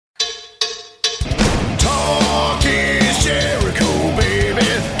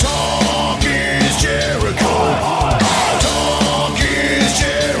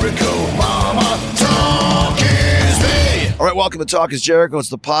welcome to Talk is Jericho. It's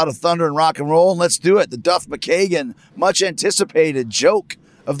the pot of thunder and rock and roll, and let's do it. The Duff McKagan, much anticipated joke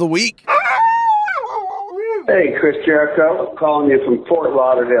of the week. Hey, Chris Jericho, calling you from Fort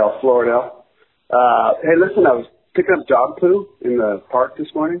Lauderdale, Florida. Hey, listen, I was picking up dog poo in the park this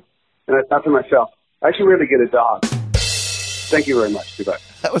morning, and I thought to myself, I should really get a dog. Thank you very much. Goodbye.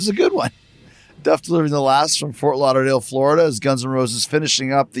 That was a good one. Duff delivering the last from Fort Lauderdale, Florida, as Guns N' Roses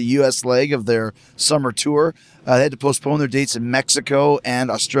finishing up the U.S. leg of their summer tour. They had to postpone their dates in Mexico and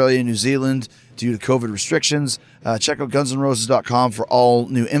Australia and New Zealand due to COVID restrictions. Check out gunsnroses.com for all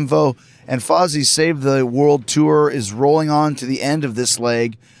new info. And Fozzie's Save the World Tour is rolling on to the end of this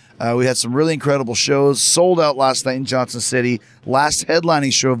leg. We had some really incredible shows. Sold out last night in Johnson City. Last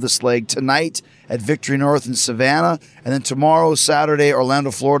headlining show of this leg tonight at Victory North in Savannah. And then tomorrow, Saturday,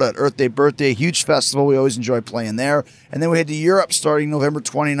 Orlando, Florida at Earth Day Birthday. Huge festival. We always enjoy playing there. And then we head to Europe starting November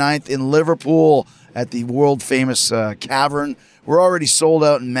 29th in Liverpool at the world-famous Cavern. We're already sold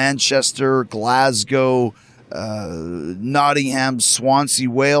out in Manchester, Glasgow, Nottingham, Swansea,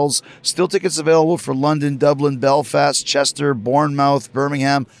 Wales. Still tickets available for London, Dublin, Belfast, Chester, Bournemouth,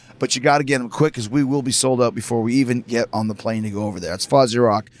 Birmingham. But you got to get them quick because we will be sold out before we even get on the plane to go over there. It's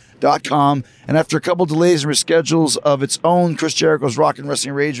FozzieRock.com. And after a couple delays and reschedules of its own, Chris Jericho's Rock and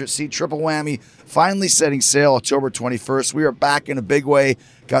Wrestling Rager at Sea Triple Whammy finally setting sail October 21st. We are back in a big way.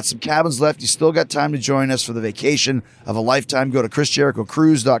 Got some cabins left. You still got time to join us for the vacation of a lifetime. Go to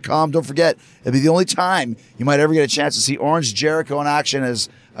ChrisJerichoCruise.com. Don't forget, it'll be the only time you might ever get a chance to see Orange Jericho in action as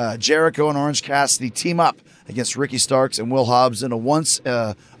Jericho and Orange Cassidy team up against Ricky Starks and Will Hobbs in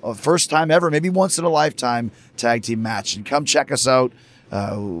a first time ever, maybe once in a lifetime tag team match. And come check us out.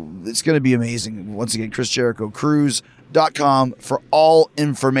 It's going to be amazing. Once again, ChrisJerichoCruise.com for all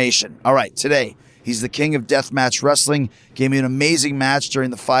information. All right, today, he's the king of deathmatch wrestling. Gave me an amazing match during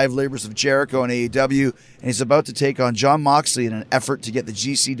the 5 Labors of Jericho in AEW, and he's about to take on Jon Moxley in an effort to get the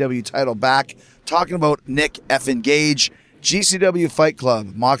GCW title back. Talking about Nick effing Gage. GCW Fight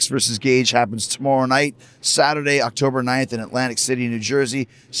Club, Mox versus Gage, happens tomorrow night, Saturday, October 9th in Atlantic City, New Jersey,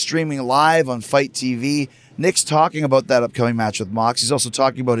 streaming live on Fite TV. Nick's talking about that upcoming match with Mox. He's also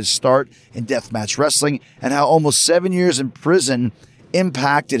talking about his start in deathmatch wrestling and how almost 7 years in prison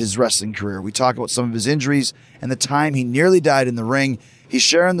impacted his wrestling career. We talk about some of his injuries and the time he nearly died in the ring. He's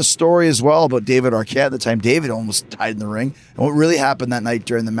sharing the story as well about David Arquette, the time David almost died in the ring, and what really happened that night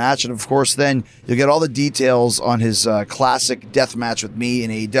during the match. And, of course, then you'll get all the details on his classic death match with me in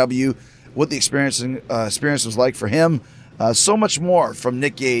AEW, what the experience was like for him. So much more from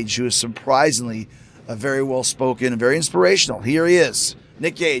Nick Gage, who is surprisingly very well-spoken and very inspirational. Here he is,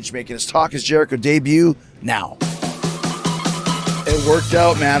 Nick Gage, making his Talk is Jericho debut now. It worked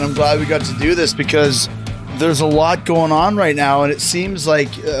out, man. I'm glad we got to do this because there's a lot going on right now, and it seems like,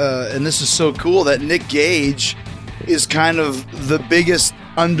 and this is so cool, that Nick Gage is kind of the biggest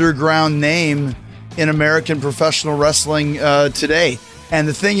underground name in American professional wrestling today. And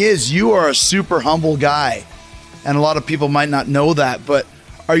the thing is, you are a super humble guy, and a lot of people might not know that, but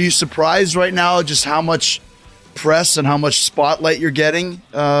are you surprised right now just how much press and how much spotlight you're getting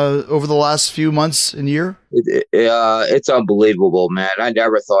over the last few months and year? It's unbelievable, man. I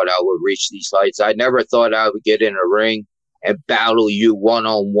never thought I would reach these heights. I never thought I would get in a ring and battle you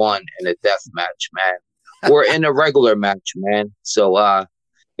one-on-one in a death match, man. Or in a regular match, man. So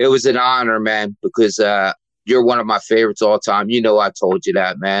it was an honor, man, because you're one of my favorites all time. You know I told you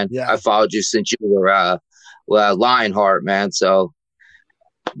that, man. Yeah. I followed you since you were Lionheart, man. So,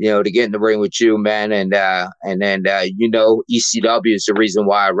 you know, to get in the ring with you, man, and then you know, ECW is the reason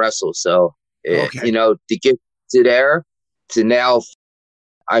why I wrestle. So, okay. You know, to get to there, to now,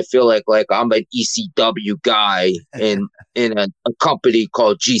 I feel like I'm an ECW guy in a company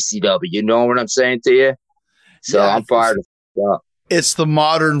called GCW. You know what I'm saying to you? So yeah, I'm fired up. It's the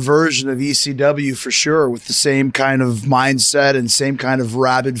modern version of ECW for sure, with the same kind of mindset and same kind of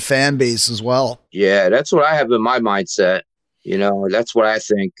rabid fan base as well. Yeah, that's what I have in my mindset. You know, that's what I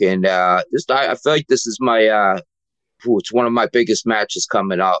think. And I feel like this is my, it's one of my biggest matches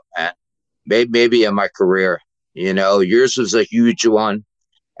coming up, man. Maybe in my career. You know, yours was a huge one.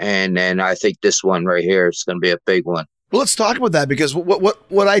 And I think this one right here is going to be a big one. Well, let's talk about that, because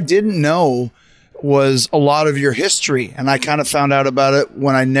what I didn't know was a lot of your history. And I kind of found out about it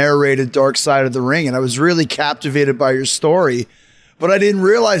when I narrated Dark Side of the Ring. And I was really captivated by your story. But I didn't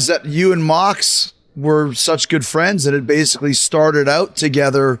realize that you and Mox were such good friends that it basically started out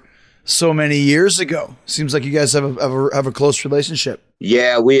together so many years ago. Seems like you guys have a close relationship.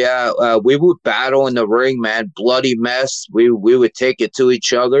 Yeah, we would battle in the ring, man. Bloody mess. We would take it to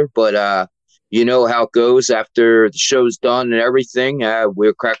each other, but you know how it goes after the show's done and everything.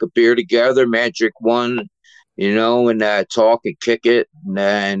 We'll crack a beer together. Magic won, and talk and kick it,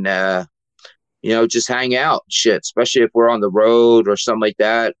 and just hang out, shit. Especially if we're on the road or something like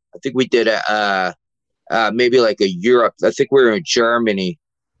that. I think we did maybe like a Europe. I think we were in Germany,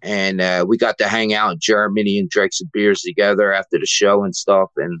 and we got to hang out in Germany and drink some beers together after the show and stuff.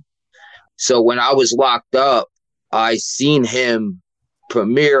 And so when I was locked up, I seen him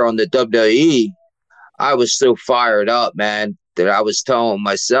premiere on the WWE. I was so fired up, man, that I was telling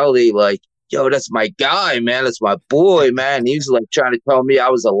my cellie, like, yo, that's my guy, man. That's my boy, man. He was like trying to tell me I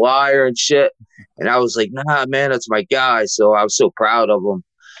was a liar and shit. And I was like, nah, man, that's my guy. So I was so proud of him.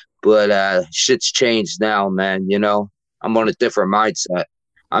 But shit's changed now, man. I'm on a different mindset.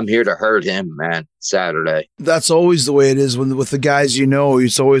 I'm here to hurt him, man, Saturday. That's always the way it is with the guys,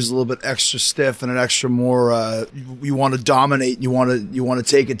 it's always a little bit extra stiff and an extra more, you want to dominate. You want to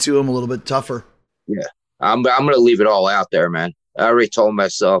take it to him a little bit tougher. Yeah. I'm going to leave it all out there, man. I already told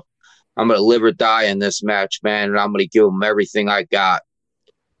myself I'm going to live or die in this match, man, and I'm going to give him everything I got.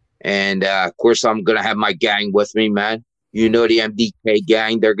 And, of course, I'm going to have my gang with me, man. The MDK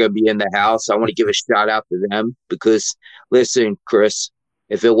gang, they're going to be in the house. I want to give a shout out to them because, listen, Chris,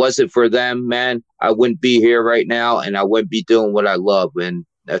 if it wasn't for them, man, I wouldn't be here right now, and I wouldn't be doing what I love, and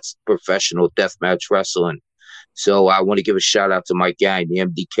that's professional deathmatch wrestling. So I want to give a shout out to my gang, the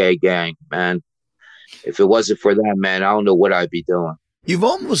MDK gang, man. If it wasn't for them, man, I don't know what I'd be doing. You've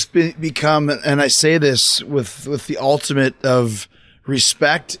almost become, and I say this with the ultimate of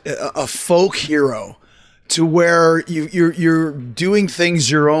respect, a folk hero, to where you're doing things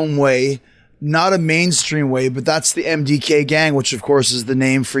your own way, not a mainstream way, but that's the MDK gang, which of course is the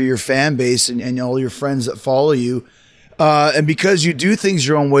name for your fan base and all your friends that follow you. And because you do things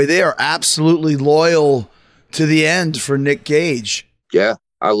your own way, they are absolutely loyal to the end for Nick Gage. Yeah,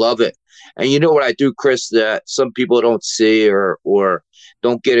 I love it. And you know what I do, Chris, that some people don't see or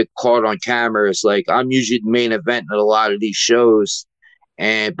don't get it caught on camera is like I'm usually the main event in a lot of these shows.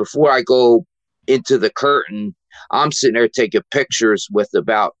 And before I go into the curtain, I'm sitting there taking pictures with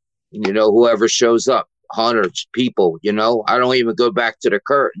about, whoever shows up, hundreds of people, I don't even go back to the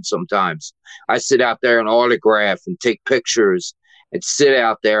curtain sometimes. I sit out there and autograph and take pictures and sit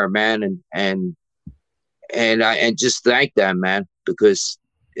out there, man, and just thank them, man, because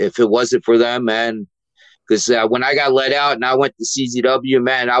if it wasn't for them, man, because when I got let out and I went to CZW,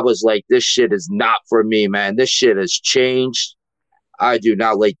 man, I was like, this shit is not for me, man. This shit has changed. I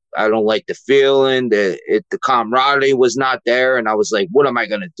don't like the feeling. The camaraderie was not there. And I was like, what am I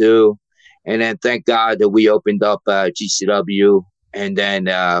going to do? And then thank God that we opened up GCW. And then,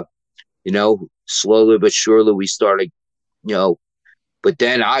 slowly but surely we started, but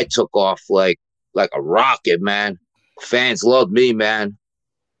then I took off like a rocket, man. Fans love me, man.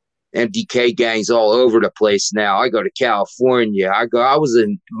 MDK gangs all over the place now. I go to California. I was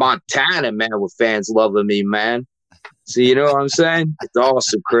in Montana, man, with fans loving me, man. So you know what I'm saying? It's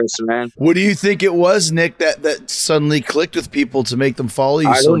awesome, Chris, man. What do you think it was, Nick, that suddenly clicked with people to make them follow you?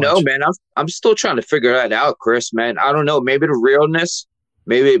 I don't know, man. I'm still trying to figure that out, Chris, man. I don't know. Maybe the realness.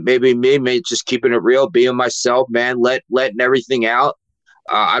 Maybe me just keeping it real, being myself, man. Letting everything out.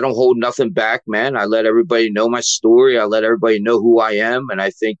 I don't hold nothing back, man. I let everybody know my story. I let everybody know who I am, and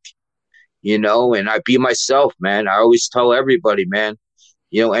I think. And I be myself, man. I always tell everybody, man,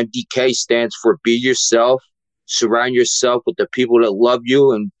 MDK stands for be yourself, surround yourself with the people that love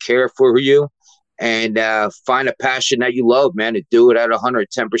you and care for you, and find a passion that you love, man, and do it at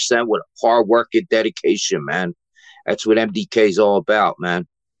 110% with hard work and dedication, man. That's what MDK is all about, man.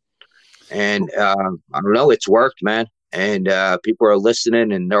 And I don't know, it's worked, man. And people are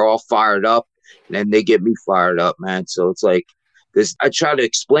listening and they're all fired up, and then they get me fired up, man. So it's like, because I try to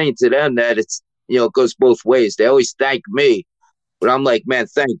explain to them that it's, it goes both ways. They always thank me, but I'm like, man,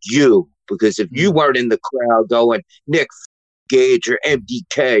 thank you. Because if you weren't in the crowd going, Nick, Gage, or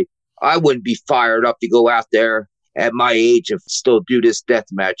MDK, I wouldn't be fired up to go out there at my age and still do this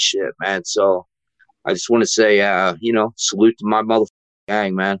deathmatch shit, man. So I just want to say, salute to my motherfucking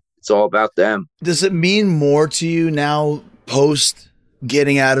gang, man. It's all about them. Does it mean more to you now post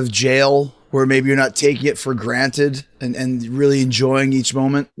getting out of jail, where maybe you're not taking it for granted and really enjoying each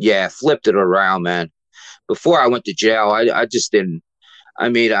moment? Yeah, flipped it around, man. Before I went to jail, I just didn't. I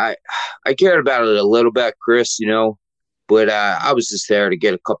mean, I cared about it a little bit, Chris, but I was just there to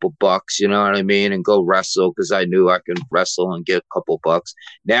get a couple bucks, you know what I mean, and go wrestle because I knew I could wrestle and get a couple bucks.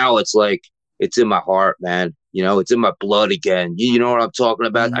 Now it's like, it's in my heart, man. It's in my blood again. You know what I'm talking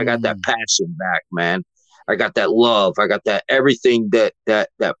about? I got that passion back, man. I got that love. I got that everything that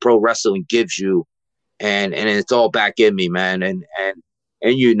pro wrestling gives you, and it's all back in me, man. And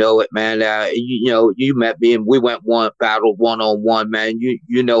you know it, man. You met me and we battled 1-on-1, man.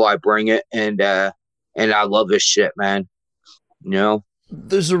 You know I bring it, and and I love this shit, man. You know,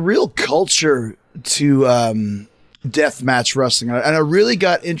 there's a real culture to deathmatch wrestling, and I really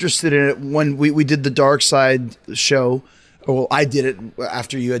got interested in it when we did the Dark Side show. Well, I did it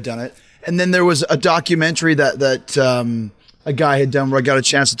after you had done it, and then there was a documentary that a guy had done where I got a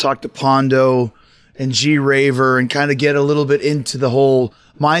chance to talk to Pondo and G Raver and kind of get a little bit into the whole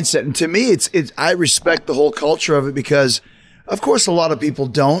mindset. And to me, it's I respect the whole culture of it because, of course, a lot of people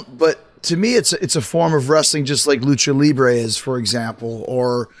don't, but to me, it's a form of wrestling, just like lucha libre is, for example,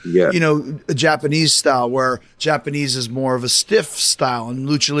 or a Japanese style, where Japanese is more of a stiff style, and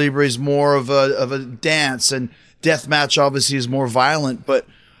lucha libre is more of a dance, and deathmatch obviously is more violent. But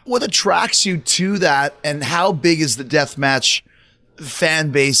what attracts you to that, and how big is the deathmatch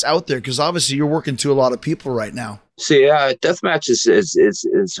fan base out there? Because obviously you're working to a lot of people right now. See, deathmatch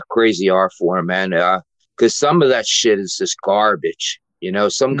is a crazy art form, man. Because some of that shit is just garbage. You know,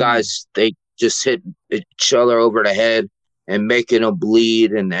 some guys, they just hit each other over the head and making them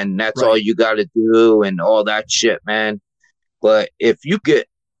bleed, and that's all you got to do and all that shit, man. But if you get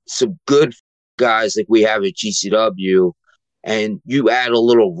some good guys like we have at GCW and you add a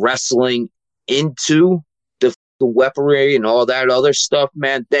little wrestling into the weaponry and all that other stuff,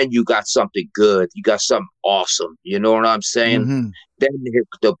 man, then you got something good. You got something awesome. You know what I'm saying? Mm-hmm. Then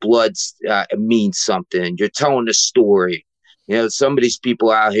the blood means something. You're telling a story. You know, some of these people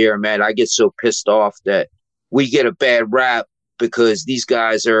out here, man, I get so pissed off that we get a bad rap because these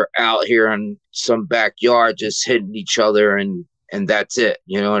guys are out here in some backyard just hitting each other and that's it.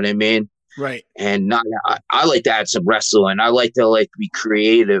 You know what I mean? Right. And I like to add some wrestling. I like to be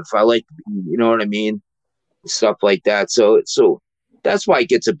creative. I like to be, you know what I mean? Stuff like that. So that's why it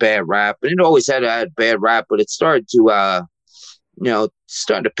gets a bad rap. And it always had a bad rap, but it started to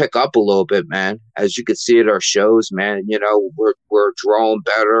starting to pick up a little bit, man. As you can see at our shows, man, you know, we're drawing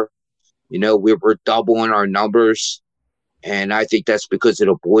better. You know, we're doubling our numbers. And I think that's because of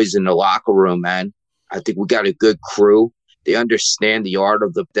the boys in the locker room, man. I think we got a good crew. They understand the art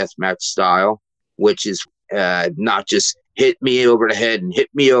of the deathmatch style, which is not just hit me over the head and hit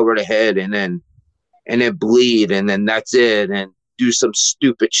me over the head and then bleed and then that's it, and do some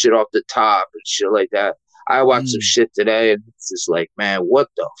stupid shit off the top and shit like that. I watched some shit today and it's just like, man, what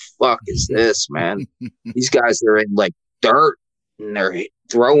the fuck is this, man? These guys are in like dirt and they're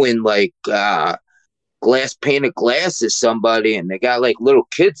throwing like painted glass at somebody and they got like little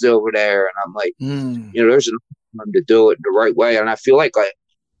kids over there. And I'm like, you know, there's enough time to do it the right way. And I feel like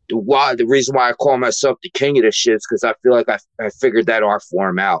the reason why I call myself the king of this shit is because I feel like I figured that art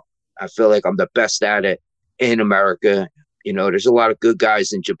form out. I feel like I'm the best at it in America. You know, there's a lot of good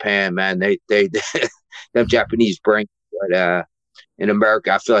guys in Japan, man. They them Japanese bring, but in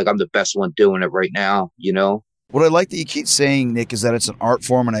America, I feel like I'm the best one doing it right now. You know, what I like that you keep saying, Nick, is that it's an art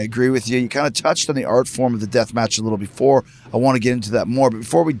form, and I agree with you. You kind of touched on the art form of the deathmatch a little before. I want to get into that more, but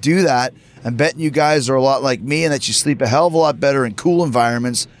before we do that, I'm betting you guys are a lot like me, and that you sleep a hell of a lot better in cool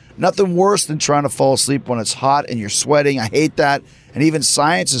environments. Nothing worse than trying to fall asleep when it's hot and you're sweating. I hate that. And even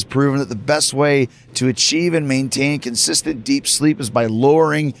science has proven that the best way to achieve and maintain consistent deep sleep is by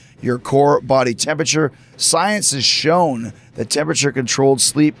lowering your core body temperature. Science has shown that temperature-controlled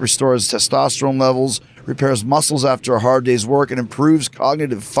sleep restores testosterone levels, repairs muscles after a hard day's work, and improves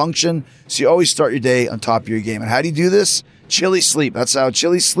cognitive function. So you always start your day on top of your game. And how do you do this? Chili Sleep. That's how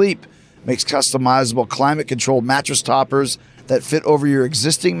Chili Sleep makes customizable climate-controlled mattress toppers that fit over your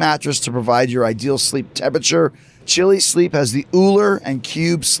existing mattress to provide your ideal sleep temperature. Chili Sleep has the Uller and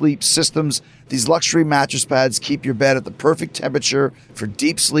Cube sleep systems. These luxury mattress pads keep your bed at the perfect temperature for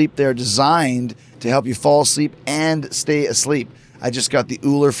deep sleep. They're designed to help you fall asleep and stay asleep. I just got the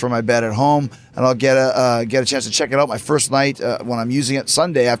Uller for my bed at home, and I'll get a chance to check it out my first night when I'm using it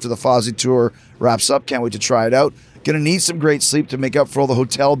Sunday after the Fozzy tour wraps up. Can't wait to try it out. Going to need some great sleep to make up for all the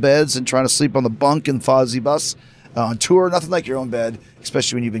hotel beds and trying to sleep on the bunk in Fozzy bus. On tour, nothing like your own bed,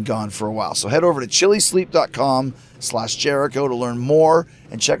 especially when you've been gone for a while. So head over to chilisleep.com/Jericho to learn more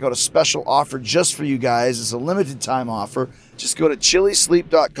and check out a special offer just for you guys. It's a limited time offer. Just go to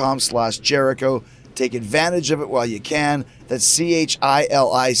chilisleep.com/Jericho. Take advantage of it while you can. That's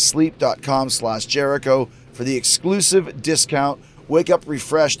CHILI sleep.com/Jericho for the exclusive discount. Wake up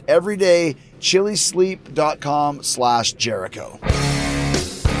refreshed every day. chilisleep.com/Jericho.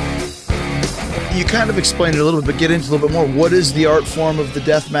 You kind of explained it a little bit, but get into a little bit more. What is the art form of the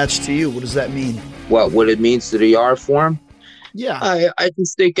death match to you? What does that mean? What it means to the art form? Yeah, I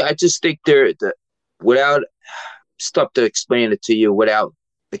just think they're without stuff to explain it to you without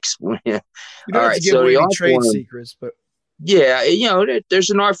explaining. You don't have to give away any trade secrets, but yeah, you know, there's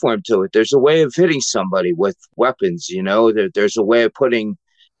an art form to it. There's a way of hitting somebody with weapons. You know, there's a way of putting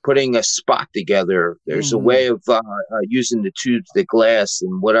putting a spot together. There's a way of using the tubes, the glass,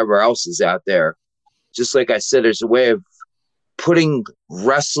 and whatever else is out there. Just like I said, there's a way of putting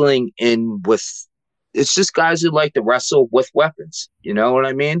wrestling in with. It's just guys who like to wrestle with weapons. You know what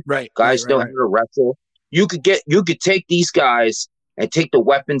I mean? Right. Guys know how to wrestle. You could take these guys and take the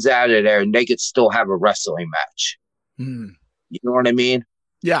weapons out of there, and they could still have a wrestling match. You know what I mean?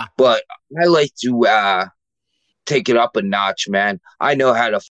 Yeah. But I like to take it up a notch, man. I know how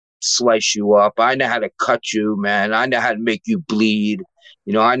to slice you up. I know how to cut you, man. I know how to make you bleed.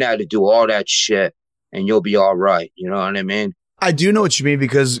 You know, I know how to do all that shit, and you'll be all right. You know what I mean? I do know what you mean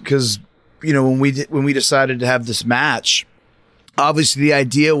because you know, when we decided to have this match, obviously the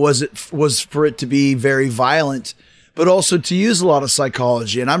idea was for it to be very violent, but also to use a lot of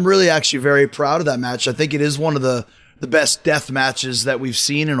psychology. And I'm really actually very proud of that match. I think it is one of the best death matches that we've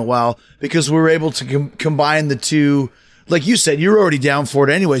seen in a while because we were able to combine the two. Like you said, you're already down for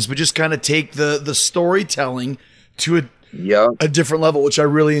it anyways, but just kind of take the storytelling to a different level, which I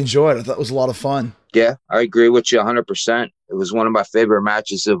really enjoyed. I thought it was a lot of fun. Yeah, I agree with you 100%. It was one of my favorite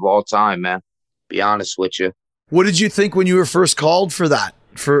matches of all time, man. Be honest with you. What did you think when you were first called for that,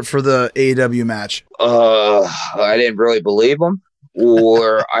 for the AEW match? I didn't really believe them,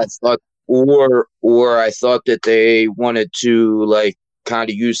 or I thought that they wanted to like kind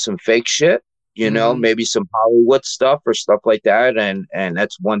of use some fake shit, you know, maybe some Hollywood stuff or stuff like that. And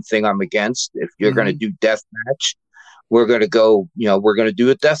that's one thing I'm against. If you're going to do death match, we're going to go, you know, we're going to do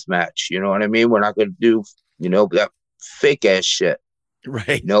a death match. You know what I mean? We're not going to do, you know, that fake ass shit.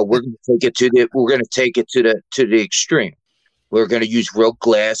 Right. No, we're going to take it to the extreme. We're going to use real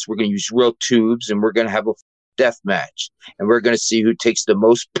glass. We're going to use real tubes, and we're going to have a death match, and we're going to see who takes the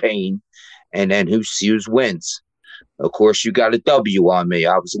most pain, and then who wins. Of course, you got a W on me.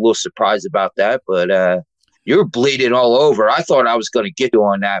 I was a little surprised about that, but you're bleeding all over. I thought I was going to get you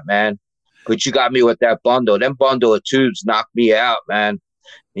on that, man. But you got me with that bundle. That bundle of tubes knocked me out, man.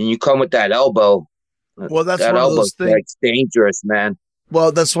 And you come with that elbow. Well, that's one of those things. It's dangerous, man.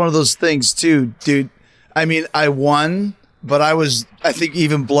 Well, that's one of those things too, dude. I mean, I won, but I think,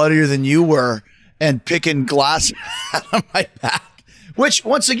 even bloodier than you were and picking glass out of my back. Which,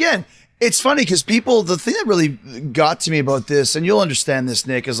 once again, it's funny because the thing that really got to me about this, and you'll understand this,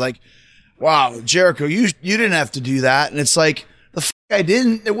 Nick, is like, wow, Jericho, you didn't have to do that. And it's like, I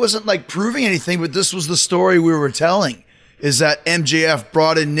didn't. It wasn't like proving anything, but this was the story we were telling, is that MJF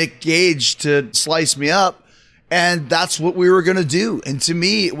brought in Nick Gage to slice me up, and that's what we were going to do. And to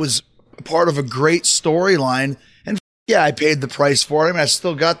me, it was part of a great storyline. And yeah, I paid the price for it. I mean, I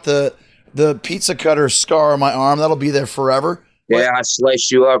still got the pizza cutter scar on my arm. That'll be there forever. Yeah, I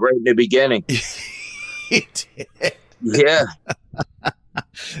sliced you up right in the beginning. You did. Yeah.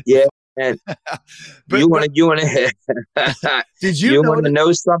 Yeah. And you want to did you want to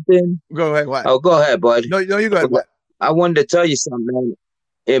know something? Go ahead. What? Oh, go ahead, bud. No, you go ahead. What? I wanted to tell you something, man.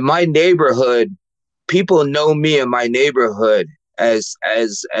 In my neighborhood, people know me in my neighborhood as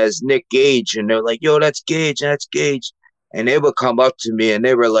Nick Gage, and they're like, "Yo, that's Gage. And they would come up to me and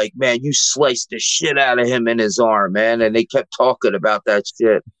they were like, "Man, you sliced the shit out of him in his arm, man." And they kept talking about that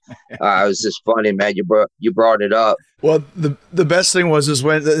shit. It was just funny, man. You brought it up. Well, the best thing was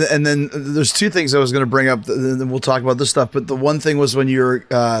when, and then there's two things I was going to bring up, then we'll talk about this stuff. But the one thing was when you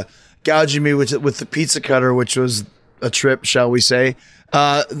were gouging me with the pizza cutter, which was a trip, shall we say.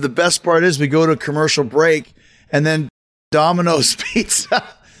 The best part is we go to a commercial break, and then Domino's Pizza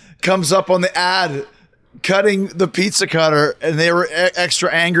comes up on the ad cutting the pizza cutter, and they were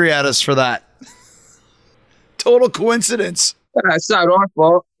extra angry at us for that. Total coincidence. It's not our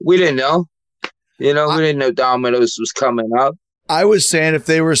fault. We didn't know. You know, we didn't know Domino's was coming up. I was saying if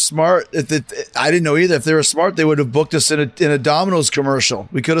they were smart, I didn't know either. If they were smart, they would have booked us in a Domino's commercial.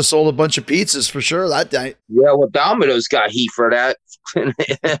 We could have sold a bunch of pizzas for sure that night. Yeah, well, Domino's got heat for that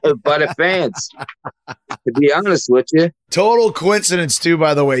by the fans, to be honest with you. Total coincidence, too,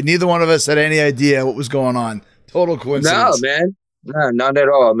 by the way. Neither one of us had any idea what was going on. Total coincidence. No, man. No, none at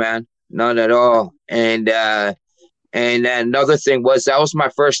all, man. None at all. And another thing was that was my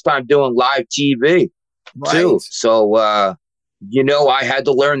first time doing live TV, too. So, you know, I had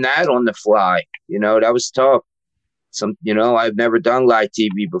to learn that on the fly. You know, that was tough. I've never done live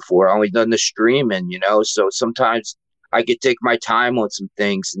TV before. I only done the streaming, you know, so sometimes I could take my time on some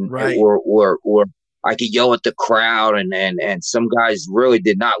things or I could yell at the crowd and some guys really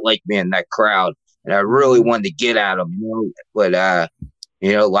did not like me in that crowd. And I really wanted to get at them, you know, but,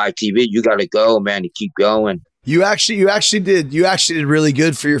 live TV, you got to go, man, to keep going. You actually did really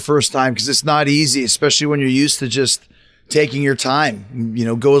good for your first time, because it's not easy, especially when you're used to just taking your time, you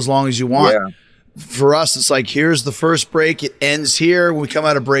know, go as long as you want. Yeah. for us, it's like, here's the first break. It ends here. We come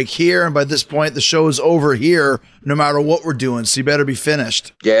out of break here. And by this point, the show is over here, no matter what we're doing. So you better be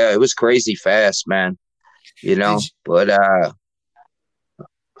finished. Yeah, it was crazy fast, man. But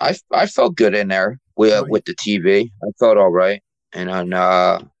I felt good in there with the TV. I felt all right. And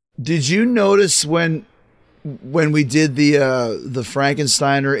then, did you notice when we did the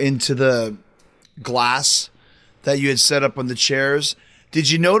Frankensteiner into the glass that you had set up on the chairs? Did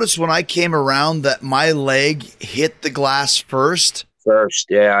you notice when I came around that my leg hit the glass first? First,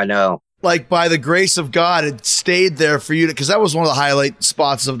 yeah, I know. Like, by the grace of God, it stayed there for you because that was one of the highlight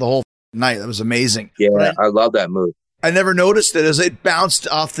spots of the whole night. That was amazing. Yeah, I love that move. I never noticed it as it bounced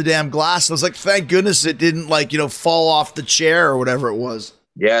off the damn glass. I was like, thank goodness it didn't, fall off the chair or whatever it was.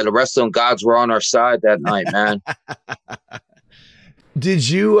 Yeah, the wrestling gods were on our side that night, man. Did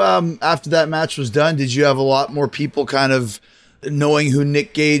you, after that match was done, did you have a lot more people kind of knowing who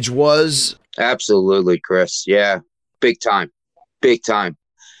Nick Gage was? Absolutely, Chris. Yeah, big time. Big time.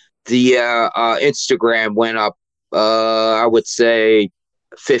 The Instagram went up, I would say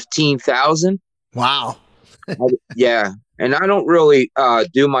 15,000. Wow. Yeah. And I don't really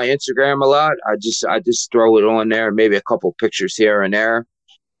do my Instagram a lot. I just throw it on there, maybe a couple pictures here and there.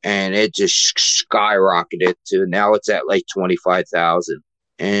 And it just skyrocketed to now it's at like 25,000.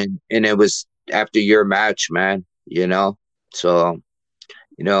 And it was after your match, man, So,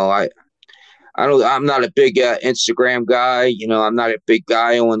 I'm not a big Instagram guy. I'm not a big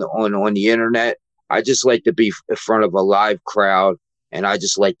guy on the internet. I just like to be in front of a live crowd, and I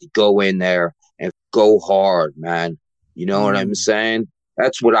just like to go in there and go hard, man. You know what I'm saying?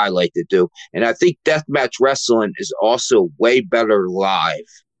 That's what I like to do. And I think deathmatch wrestling is also way better live.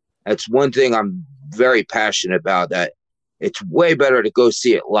 That's one thing I'm very passionate about, that it's way better to go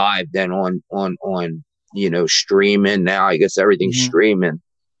see it live than on streaming. Now I guess everything's streaming.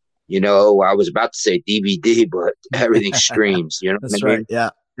 I was about to say DVD, but everything streams. That's right. Yeah.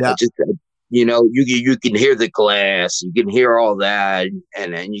 Just, you can hear the glass, you can hear all that,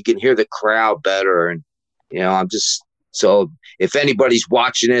 and then you can hear the crowd better. And so if anybody's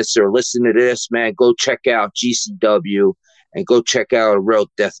watching this or listening to this, man, go check out GCW and go check out a real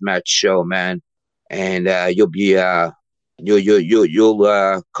deathmatch show, man. And you'll be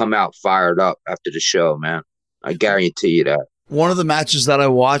you'll come out fired up after the show, man. I guarantee you that. One of the matches that I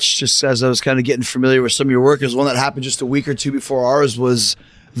watched, just as I was kind of getting familiar with some of your work, is one that happened just a week or two before ours, was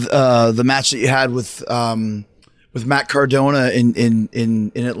the match that you had with Matt Cardona in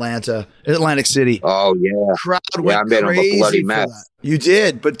Atlanta, in Atlantic City. Oh yeah, crowd went crazy a bloody for mess. that. You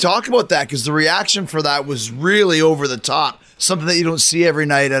did, but talk about that, because the reaction for that was really over the top. Something that you don't see every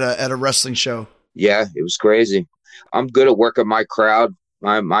night at a wrestling show. Yeah, it was crazy. I'm good at working my crowd,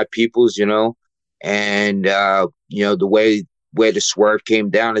 my peoples, and the way the swerve came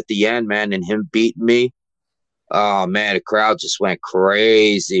down at the end, man, and him beating me. Oh man, the crowd just went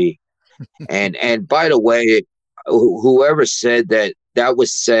crazy. and by the way, whoever said that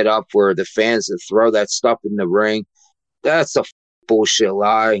was set up for the fans to throw that stuff in the ring, that's a bullshit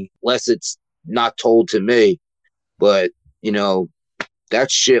lie, unless it's not told to me. But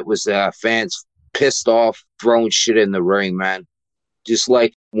that shit was fans pissed off throwing shit in the ring, man. Just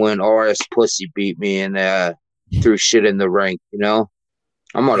like when RS Pussy beat me and threw shit in the ring,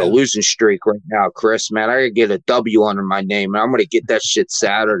 I'm on a losing streak right now, Chris, man. I gotta get a W under my name, and I'm gonna get that shit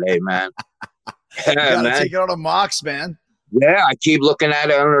Saturday, man. Yeah, man. Take it out of Mox, man. Yeah, I keep looking at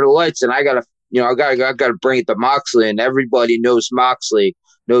it under the lights, and I gotta bring it to Moxley, and everybody knows Moxley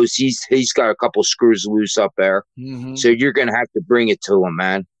knows he's got a couple screws loose up there. Mm-hmm. So you're gonna have to bring it to him,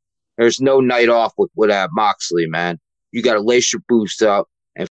 man. There's no night off with Moxley, man. You gotta lace your boots up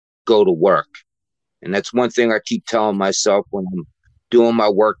and go to work. And that's one thing I keep telling myself when I'm doing my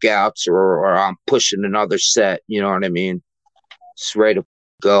workouts or I'm pushing another set. You know what I mean? It's ready to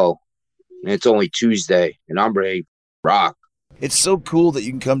go. And it's only Tuesday, and I'm ready to rock. It's so cool that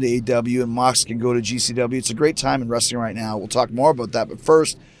you can come to AEW and Mox can go to GCW. It's a great time in wrestling right now. We'll talk more about that. But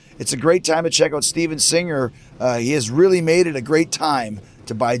first, it's a great time to check out Steven Singer. He has really made it a great time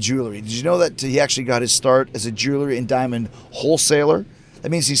to buy jewelry. Did you know that he actually got his start as a jewelry and diamond wholesaler? That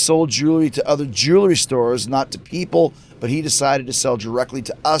means he sold jewelry to other jewelry stores, not to people, but he decided to sell directly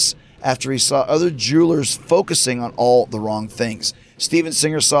to us after he saw other jewelers focusing on all the wrong things. Steven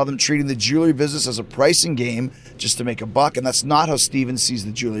Singer saw them treating the jewelry business as a pricing game just to make a buck, and that's not how Steven sees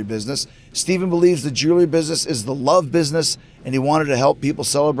the jewelry business. Steven believes the jewelry business is the love business, and he wanted to help people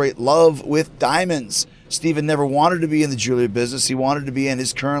celebrate love with diamonds. Steven never wanted to be in the jewelry business. He wanted to be and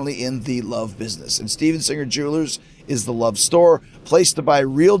is currently in the love business. And Steven Singer Jewelers is the love store, place to buy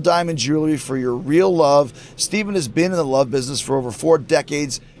real diamond jewelry for your real love. Steven has been in the love business for over 4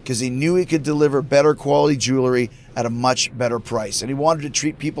 decades because he knew he could deliver better quality jewelry at a much better price. And he wanted to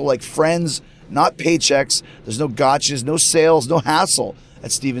treat people like friends, not paychecks. There's no gotchas, no sales, no hassle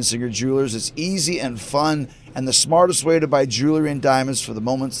at Steven Singer Jewelers. It's easy and fun and the smartest way to buy jewelry and diamonds for the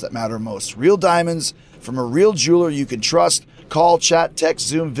moments that matter most. Real diamonds from a real jeweler you can trust. Call, chat, text,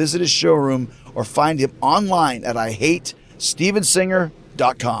 Zoom, visit his showroom, or find him online at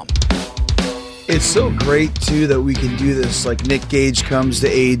IHateStevenSinger.com. It's so great, too, that we can do this. Like Nick Gage comes to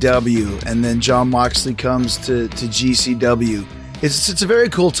AEW, and then Jon Moxley comes to GCW. It's a very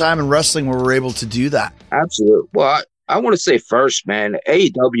cool time in wrestling where we're able to do that. Absolutely. Well, I want to say first, man,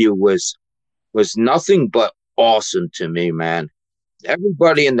 AEW was nothing but awesome to me, man.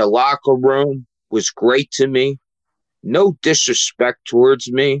 Everybody in the locker room was great to me. No disrespect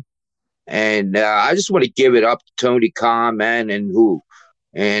towards me. And I just want to give it up to Tony Khan, man,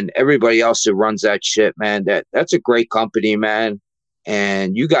 and everybody else that runs that shit, man. That's a great company, man.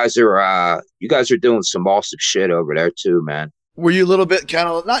 And you guys are doing some awesome shit over there too, man. Were you a little bit kind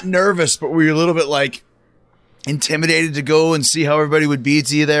of not nervous, but were you a little bit like intimidated to go and see how everybody would be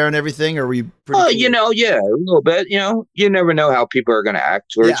to you there and everything? Or were you pretty cool? Yeah, a little bit. You never know how people are going to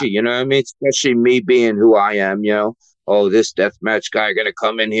act towards you. You know what I mean? Especially me being who I am. Oh, this deathmatch guy going to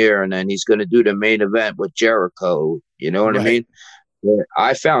come in here and then he's going to do the main event with Jericho. You know what I mean? Yeah,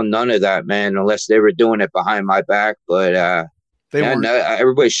 I found none of that, man, unless they were doing it behind my back. But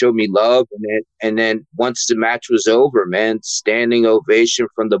everybody showed me love. And then once the match was over, man, standing ovation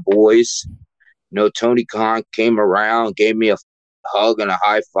from the boys. Tony Khan came around, gave me a hug and a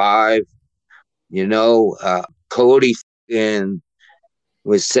high five. Cody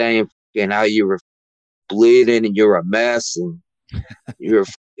was saying how you were bleeding and you're a mess and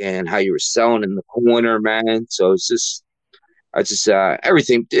and how you were selling in the corner, man. So it's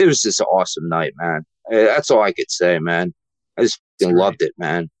everything. It was just an awesome night, man. That's all I could say, man. I just loved it,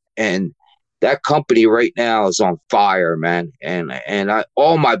 man. And that company right now is on fire, man. And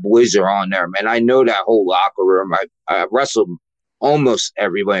all my boys are on there, man. I know that whole locker room. I wrestled almost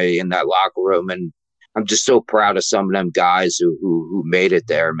everybody in that locker room, and I'm just so proud of some of them guys who made it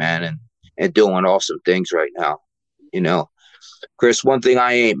there, man, and doing awesome things right now. Chris, one thing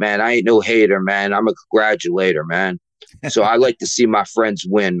I ain't no hater, man. I'm a congratulator, man. So I like to see my friends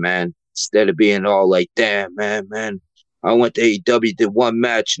win, man, instead of being all like, damn, man. I went to AEW, did one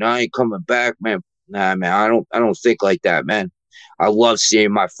match, and I ain't coming back, man. Nah, man, I don't think like that, man. I love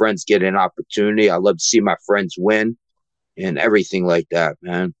seeing my friends get an opportunity. I love to see my friends win and everything like that,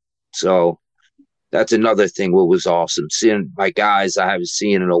 man. So that's another thing what was awesome. Seeing my guys I haven't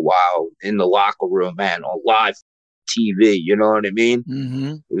seen in a while in the locker room, man, on live TV, you know what I mean?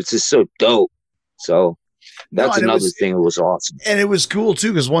 Mm-hmm. It was just so dope. So that's another thing that was awesome. And it was cool,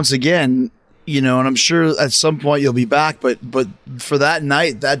 too, because once again, and I'm sure at some point you'll be back, but for that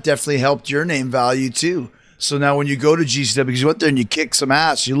night, that definitely helped your name value too. So now when you go to GCW, because you went there and you kicked some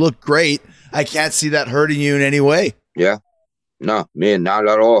ass, you look great. I can't see that hurting you in any way. Yeah. No, man, not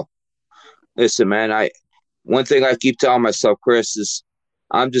at all. Listen, man, one thing I keep telling myself, Chris, is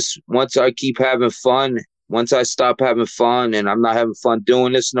once I keep having fun, once I stop having fun and I'm not having fun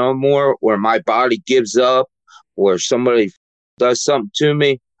doing this no more, or my body gives up, or somebody does something to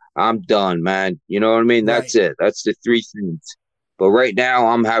me, I'm done, man. You know what I mean? Right. That's it. That's the 3 things. But right now,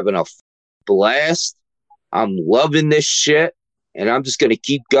 I'm having a blast. I'm loving this shit. And I'm just going to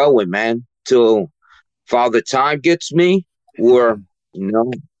keep going, man, till Father Time gets me or,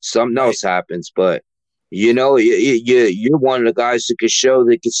 something else happens. But, you're one of the guys who can show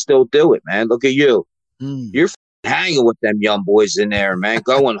they can still do it, man. Look at you. You're hanging with them young boys in there, man,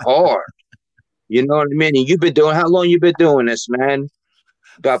 going hard. You know what I mean? And how long you been doing this, man?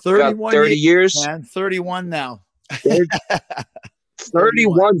 About 30 years, man. 31 now.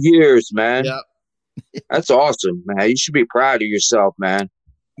 31 years, man. Yep. That's awesome, man. You should be proud of yourself, man.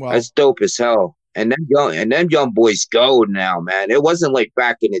 Well, that's dope as hell. And them young boys go now, man. It wasn't like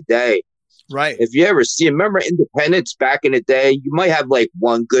back in the day. Right. If you ever remember Independence back in the day, you might have like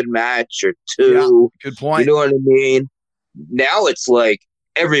one good match or two. Yeah, good point. You know what I mean? Now it's like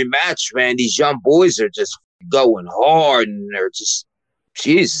every match, man, these young boys are just going hard and they're just,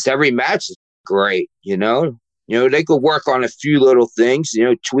 Jesus, every match is great, they could work on a few little things,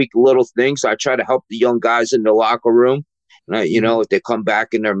 tweak little things. I try to help the young guys in the locker room. If they come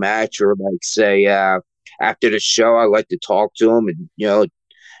back in their match or like say after the show, I like to talk to them and,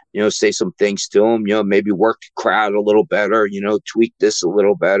 say some things to them, maybe work the crowd a little better, tweak this a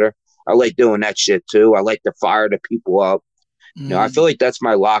little better. I like doing that shit too. I like to fire the people up. You know, I feel like that's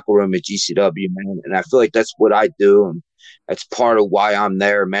my locker room at GCW, man. And I feel like that's what I do. And that's part of why I'm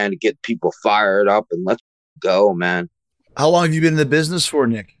there, man, to get people fired up and let's go, man. How long have you been in the business for,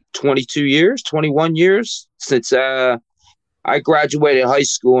 Nick? 22 years, 21 years since I graduated high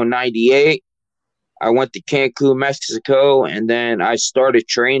school in 98. I went to Cancun, Mexico, and then I started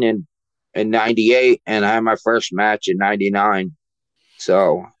training in 98, and I had my first match in 99.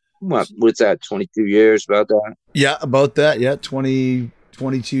 So what's that, 22 years, about that? Yeah, about that. Yeah,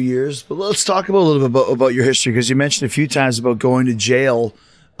 22 years. But let's talk a little bit about your history, because you mentioned a few times about going to jail.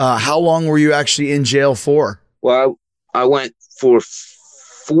 How long were you actually in jail for? Well, I went for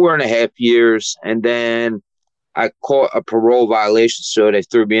 4.5 years, and then I caught a parole violation, so they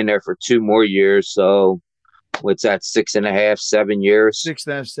threw me in there for 2 more years. So what's that, 6.5, 7 years?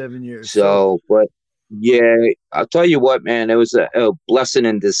 6.5, 7 years. So, but yeah, I'll tell you what, man, it was a blessing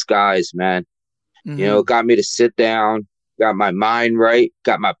in disguise, man. Mm-hmm. You know, it got me to sit down, got my mind right,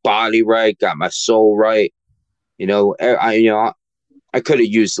 got my body right, got my soul right. You know, I could have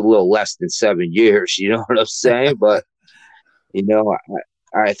used a little less than 7 years, you know what I'm saying? But, you know,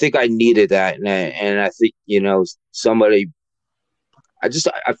 I think I needed that. And I think, you know, I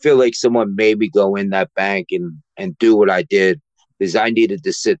feel like someone made me go in that bank and do what I did, because I needed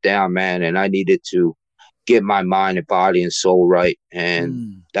to sit down, man. And I needed to get my mind and body and soul right.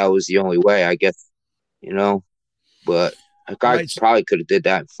 And that was the only way, I guess, you know, but I probably could have did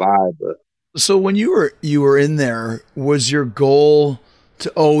that in 5, but. So when you were in there, was your goal to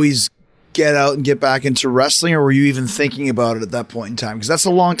always get out and get back into wrestling, or were you even thinking about it at that point in time? Because that's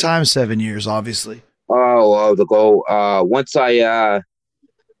a long time, 7 years, obviously. Oh, the goal. Once I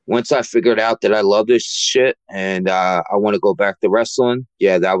figured out that I love this shit and I want to go back to wrestling,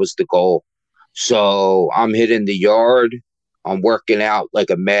 yeah, that was the goal. So I'm hitting the yard. I'm working out like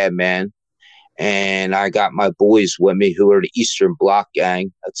a madman. And I got my boys with me who are the Eastern Bloc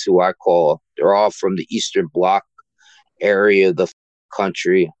gang. That's who I call. They're all from the Eastern Bloc area of the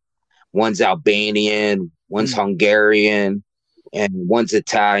country. One's Albanian, one's Hungarian, and one's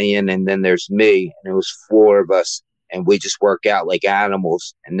Italian. And then there's me. And it was 4 of us. And we just work out like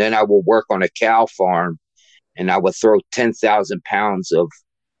animals. And then I will work on a cow farm. And I would throw 10,000 pounds of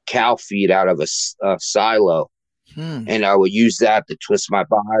cow feed out of a silo. And I would use that to twist my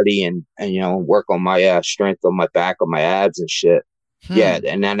body and you know, work on my strength on my back, on my abs and shit. Yeah,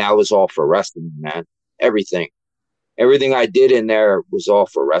 and then that was all for wrestling, man. Everything I did in there was all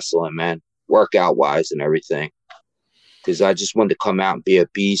for wrestling, man. Workout wise and everything, because I just wanted to come out and be a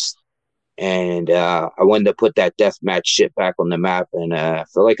beast, and I wanted to put that deathmatch shit back on the map, and I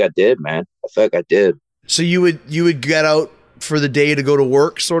feel like I did, man. I feel like I did. So you would get out for the day to go to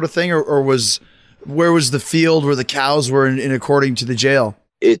work, sort of thing, or where was the field where the cows were in according to the jail?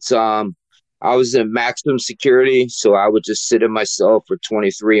 It's I was in maximum security, so I would just sit in myself for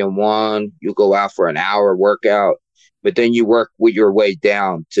 23-1. You go out for an hour workout, but then you work with your way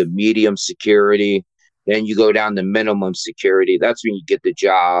down to medium security. Then you go down to minimum security. That's when you get the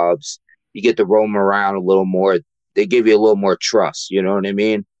jobs. You get to roam around a little more. They give you a little more trust. You know what I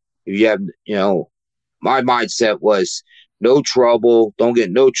mean? If you have, you know, my mindset was no trouble. Don't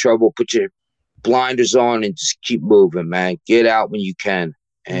get no trouble. Put your blinders on and just keep moving, man. Get out when you can.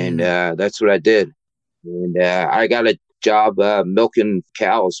 And that's what I did. And I got a job milking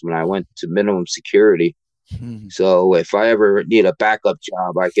cows when I went to minimum security. So if I ever need a backup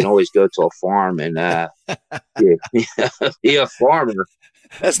job, I can always go to a farm and be a farmer.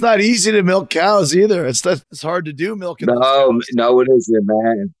 That's not easy to milk cows either. It's hard to do milking. No, it isn't,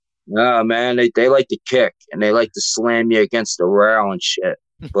 man. No, man, they like to kick and they like to slam you against the rail and shit.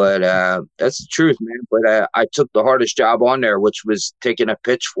 But that's the truth, man. But I took the hardest job on there, which was taking a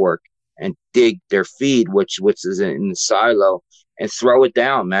pitchfork and dig their feed, which is in the silo, and throw it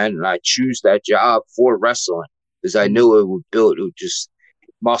down, man. And I choose that job for wrestling because I knew it would just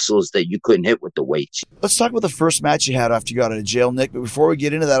muscles that you couldn't hit with the weights. Let's talk about the first match you had after you got out of jail, Nick. But before we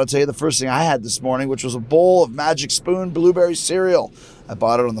get into that, I'll tell you the first thing I had this morning, which was a bowl of Magic Spoon blueberry cereal. I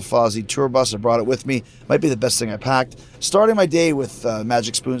bought it on the Fozzy tour bus. I brought it with me. Might be the best thing I packed. Starting my day with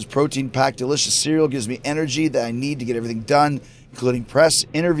Magic Spoon's protein-packed delicious cereal gives me energy that I need to get everything done, including press,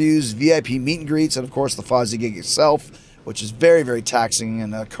 interviews, VIP meet and greets, and of course the Fozzy gig itself, which is very, very taxing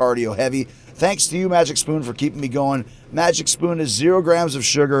and cardio heavy. Thanks to you, Magic Spoon, for keeping me going. Magic Spoon is 0 grams of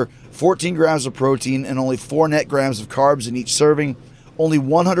sugar, 14 grams of protein, and only 4 net grams of carbs in each serving. Only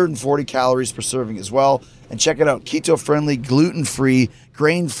 140 calories per serving as well. And check it out, keto-friendly, gluten-free,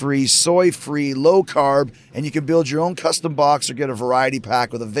 grain-free, soy-free, low-carb, and you can build your own custom box or get a variety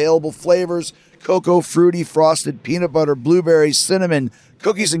pack with available flavors: cocoa, fruity, frosted, peanut butter, blueberry, cinnamon,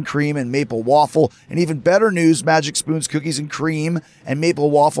 cookies and cream, and maple waffle. And even better news, Magic Spoon's cookies and cream and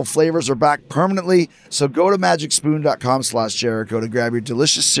maple waffle flavors are back permanently. So go to magicspoon.com/Jericho to grab your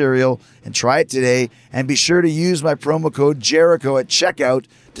delicious cereal and try it today. And be sure to use my promo code Jericho at checkout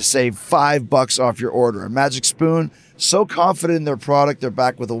to save $5 off your order. And Magic Spoon, so confident in their product, they're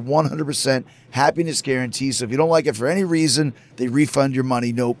back with a 100% happiness guarantee. So if you don't like it for any reason, they refund your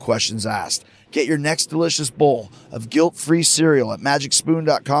money, no questions asked. Get your next delicious bowl of guilt-free cereal at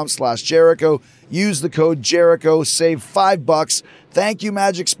magicspoon.com/Jericho. Use the code Jericho, save $5. Thank you,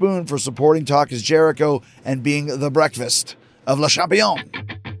 Magic Spoon, for supporting Talk is Jericho and being the breakfast of Le Champion.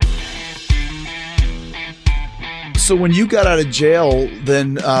 So when you got out of jail,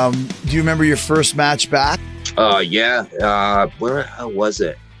 then do you remember your first match back? Yeah. Where was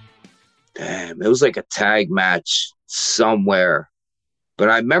it? Damn, it was like a tag match somewhere. But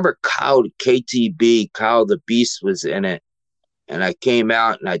I remember Kyle the Beast was in it. And I came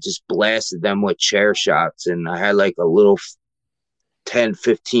out and I just blasted them with chair shots. And I had like a little 10,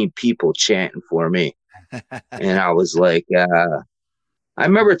 15 people chanting for me. And I was like, I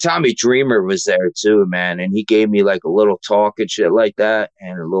remember Tommy Dreamer was there too, man. And he gave me like a little talk and shit like that.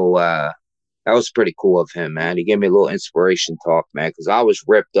 And a little, that was pretty cool of him, man. He gave me a little inspiration talk, man, because I was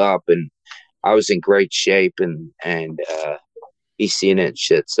ripped up and I was in great shape and he's seen it and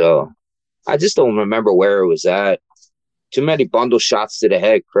shit. So I just don't remember where it was at. Too many bundle shots to the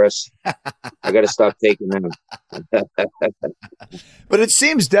head, Chris. I got to stop taking them. But it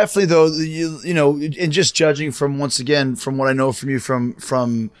seems definitely, though, you know, and just judging from, once again, from what I know from you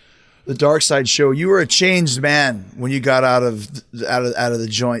from the Dark Side show, you were a changed man when you got out of the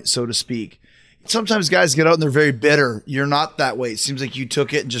joint, so to speak. Sometimes guys get out and they're very bitter. You're not that way. It seems like you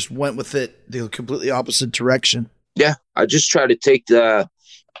took it and just went with it the completely opposite direction. Yeah, I just try to take all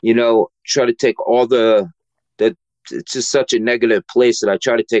it's just such a negative place that I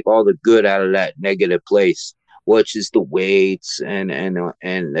try to take all the good out of that negative place, which is the weights and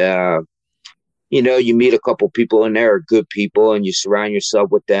you meet a couple people in there, good people, and you surround yourself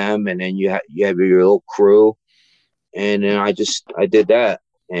with them, and then you have your little crew, and then I did that.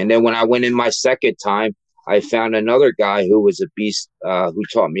 And then when I went in my second time, I found another guy who was a beast, who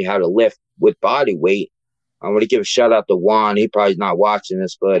taught me how to lift with body weight. I want to give a shout out to Juan. He probably not watching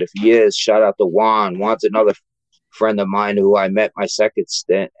this, but if he is, shout out to Juan. Juan's another friend of mine who I met my second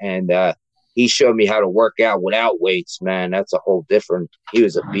stint, and he showed me how to work out without weights, man. That's a whole different. He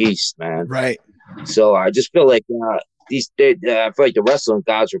was a beast, man. Right. So I just feel like I feel like the wrestling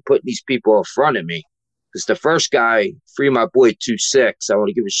gods were putting these people in front of me. Because the first guy, Free My Boy 26, I want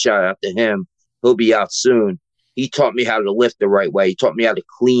to give a shout out to him. He'll be out soon. He taught me how to lift the right way. He taught me how to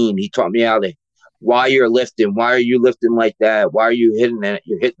clean. He taught me how to why you're lifting. Why are you lifting like that? Why are you hitting it?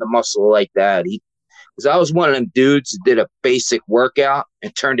 You're hitting the muscle like that. Because I was one of them dudes that did a basic workout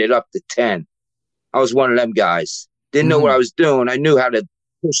and turned it up to 10. I was one of them guys. Didn't know what I was doing. I knew how to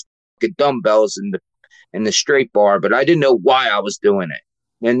push the dumbbells and the straight bar, but I didn't know why I was doing it.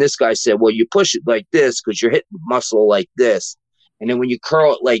 And this guy said, well, you push it like this because you're hitting the muscle like this. And then when you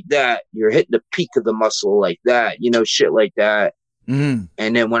curl it like that, you're hitting the peak of the muscle like that, shit like that. And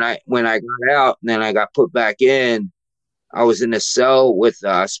then when I got out and then I got put back in, I was in a cell with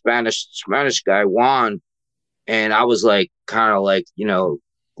a Spanish guy, Juan. And I was like, kind of like, a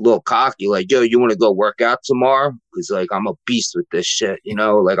little cocky, like, yo, you want to go work out tomorrow? Because like, I'm a beast with this shit,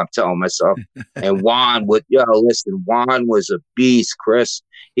 like I'm telling myself. And Juan Juan was a beast, Chris.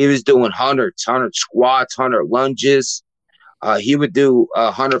 He was doing 100 squats, 100 lunges. He would do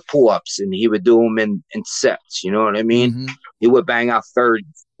 100 pull-ups, and he would do them in sets. You know what I mean? He would bang out 30,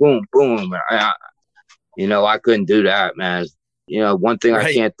 boom, boom. I couldn't do that, man. One thing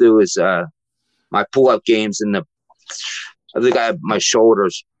I can't do is my pull-up games I think I have my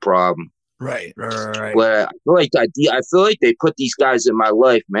shoulders problem. Right. But I feel like they put these guys in my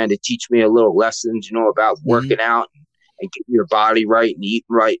life, man, to teach me a little lessons, about working out and getting your body right and eating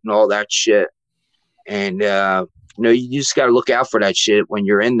right and all that shit. And you just got to look out for that shit when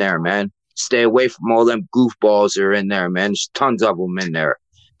you're in there, man. Stay away from all them goofballs that are in there, man. There's tons of them in there.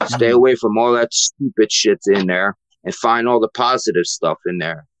 Stay away from all that stupid shit's in there and find all the positive stuff in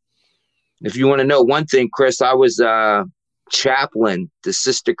there. If you want to know one thing, Chris, I was chaplain to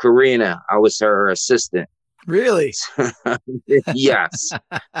Sister Karina. I was her assistant. Really? Yes.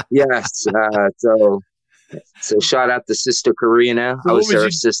 So So shout out to Sister Karina. So I was her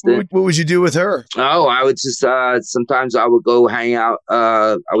assistant. What would you do with her? Oh, I would just sometimes I would go hang out.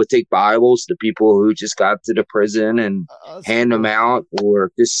 I would take Bibles to people who just got to the prison and hand them out,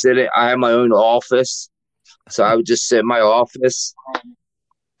 or just sit at. I have my own office, so I would just sit in my office,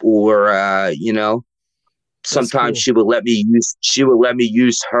 or sometimes she would let me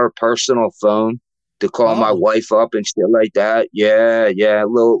use her personal phone to call my wife up and shit like that. Yeah, a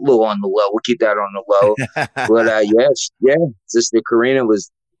little on the low. We'll keep that on the low. But Sister Karina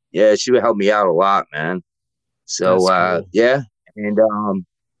she would help me out a lot, man. So cool.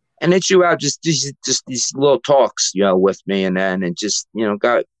 And then she would have just these little talks, with me, and just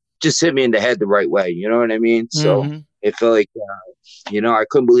just hit me in the head the right way. You know what I mean? So it felt like I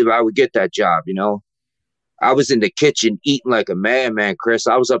couldn't believe I would get that job. I was in the kitchen eating like a man, Chris.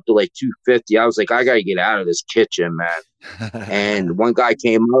 I was up to like 250. I was like, I got to get out of this kitchen, man. And one guy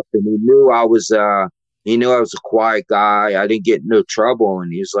came up and he knew I was a quiet guy. I didn't get no trouble.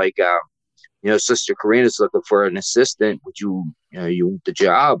 And he was like, Sister Karina's looking for an assistant. Would you want the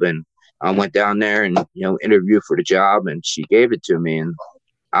job? And I went down there and, interviewed for the job, and she gave it to me. And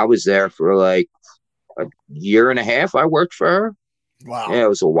I was there for like a year and a half. I worked for her. Wow. Yeah, it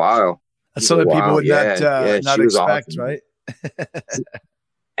was a while. That's something people would not expect, awesome. Right?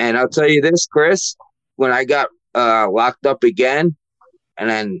 And I'll tell you this, Chris, when I got locked up again, and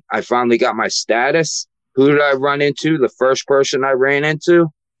then I finally got my status, who did I run into? The first person I ran into?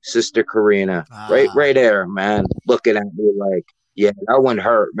 Sister Karina. Right there, man, looking at me like, yeah, that one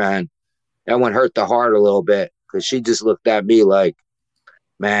hurt, man. That one hurt the heart a little bit, because she just looked at me like,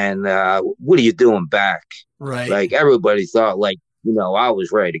 man, what are you doing back? Right. Like, everybody thought, like, I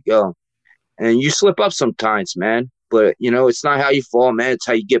was ready to go. And you slip up sometimes, man. But, it's not how you fall, man. It's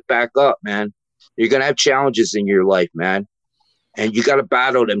how you get back up, man. You're going to have challenges in your life, man. And you got to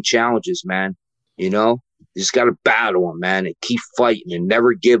battle them challenges, man. You just got to battle them, man, and keep fighting and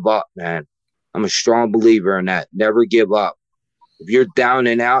never give up, man. I'm a strong believer in that. Never give up. If you're down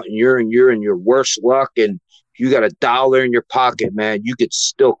and out and you're in your worst luck and you got $1 in your pocket, man, you could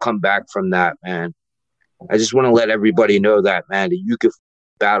still come back from that, man. I just want to let everybody know that, man, that you could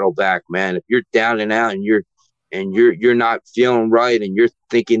battle back, man. If you're down and out and you're not feeling right and you're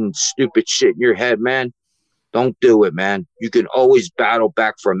thinking stupid shit in your head, man, don't do it, man. You can always battle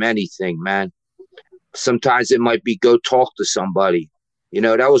back from anything, man. Sometimes it might be go talk to somebody.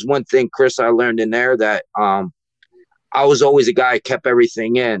 That was one thing, Chris, I learned in there, that I was always a guy who kept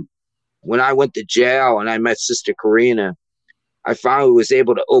everything in. When I went to jail and I met Sister Karina, I finally was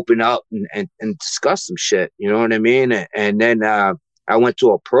able to open up and discuss some shit. You know what I mean? And then I went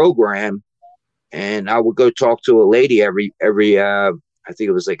to a program, and I would go talk to a lady every I think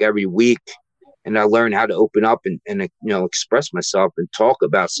it was like every week, and I learned how to open up and express myself and talk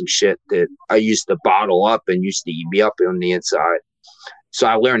about some shit that I used to bottle up and used to eat me up on the inside. So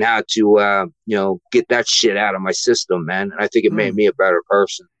I learned how to get that shit out of my system, man. And I think it made me a better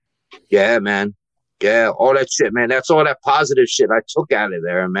person. Yeah, man. Yeah, all that shit, man. That's all that positive shit I took out of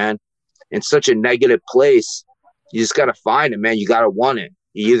there, man. In such a negative place, you just got to find it, man. You got to want it.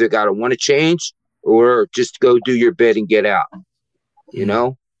 You either got to want to change or just go do your bit and get out,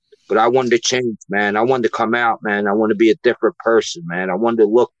 But I wanted to change, man. I wanted to come out, man. I wanted to be a different person, man. I wanted to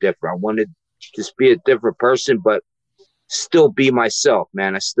look different. I wanted to just be a different person, but still be myself,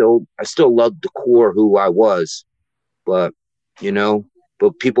 man. I still loved the core who I was. But,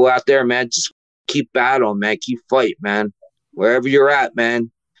 but people out there, man, just keep battling, man. Keep fighting, man. Wherever you're at, man,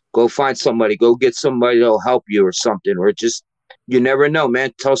 go find somebody. Go get somebody that'll help you or something. Or just, you never know,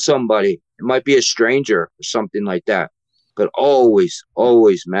 man. Tell somebody. It might be a stranger or something like that. But always,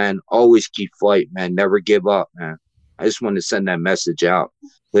 man, always keep fighting, man. Never give up, man. I just wanted to send that message out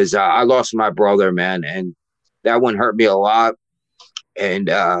because I lost my brother, man, and that one hurt me a lot. And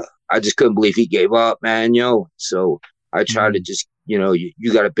I just couldn't believe he gave up, man, So I try to just, you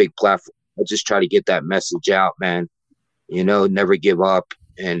got a big platform. I just try to get that message out, man. Never give up.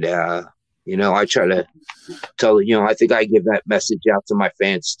 And, I try to tell, I think I give that message out to my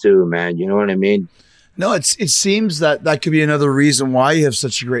fans too, man. You know what I mean? No, it seems that could be another reason why you have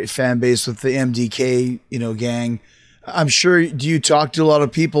such a great fan base with the MDK, gang. I'm sure. Do you talk to a lot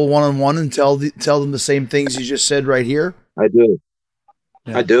of people one-on-one and tell them the same things you just said right here? I do.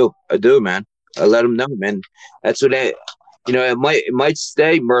 Yeah. I do, man. I let them know, man. That's what it might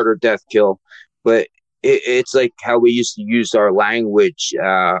stay murder, death, kill, but it's like how we used to use our language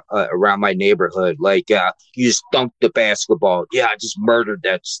around my neighborhood. Like, you just dunked the basketball. Yeah, I just murdered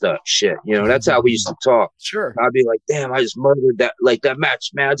that stuff. Shit. That's how we used to talk. Sure. I'd be like, damn, I just murdered that, like that match,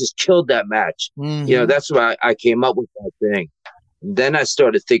 man. I just killed that match. Mm-hmm. That's why I came up with that thing. Then I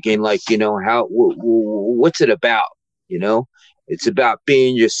started thinking, like, what's it about? It's about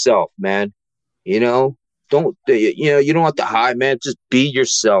being yourself, man. Don't, you don't have to hide, man. Just be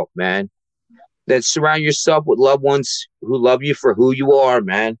yourself, man. Then surround yourself with loved ones who love you for who you are,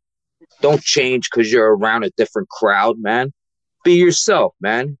 man. Don't change because you're around a different crowd, man. Be yourself,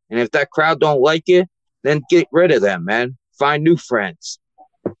 man. And if that crowd don't like you, then get rid of them, man. Find new friends.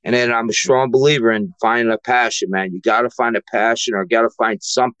 And then I'm a strong believer in finding a passion, man. You got to find a passion or got to find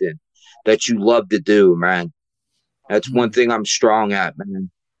something that you love to do, man. That's one thing I'm strong at,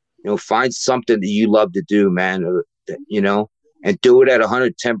 man. Find something that you love to do, man, and do it at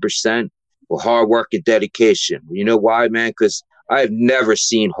 110% with hard work and dedication. You know why, man? Because I have never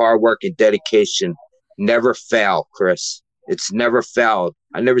seen hard work and dedication never fail, Chris. It's never failed.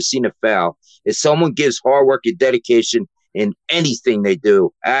 I've never seen it fail. If someone gives hard work and dedication in anything they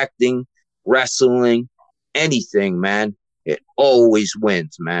do, acting, wrestling, anything, man, it always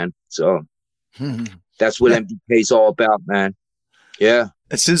wins, man. So that's what MDK is all about, man. Yeah.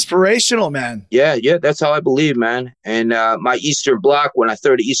 It's inspirational, man. Yeah, that's how I believe, man. And my Eastern Bloc, when I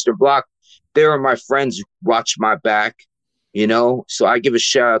throw the Eastern Bloc, they were my friends who watch my back, So I give a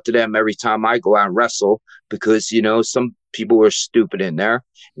shout out to them every time I go out and wrestle because, some people were stupid in there.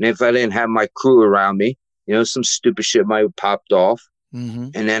 And if I didn't have my crew around me, some stupid shit might have popped off. Mm-hmm.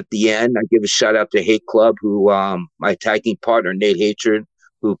 And at the end, I give a shout out to Hate Club, who my tag team partner, Nate Hatred,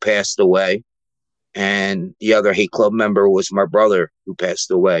 who passed away. And the other Hate Club member was my brother who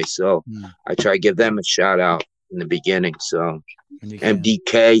passed away. So I try to give them a shout out in the beginning. So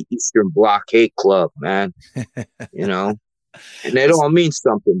MDK, Eastern Bloc Hate Club, man. And it all means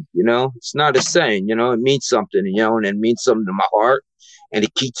something, It's not a saying, it means something, and it means something to my heart. And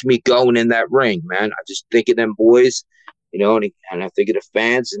it keeps me going in that ring, man. I just think of them boys, and I think of the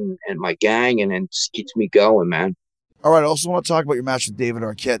fans and my gang, and it just keeps me going, man. All right, I also want to talk about your match with David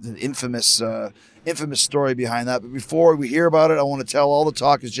Arquette, the infamous story behind that. But before we hear about it, I want to tell all the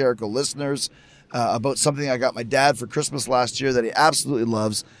Talk is Jericho listeners about something I got my dad for Christmas last year that he absolutely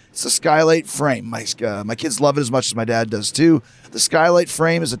loves. It's the Skylight Frame. My kids love it as much as my dad does too. The Skylight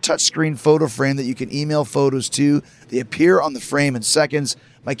Frame is a touchscreen photo frame that you can email photos to. They appear on the frame in seconds.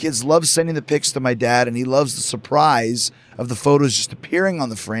 My kids love sending the pics to my dad, and he loves the surprise of the photos just appearing on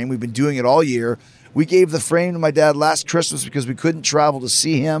the frame. We've been doing it all year. We gave the frame to my dad last Christmas because we couldn't travel to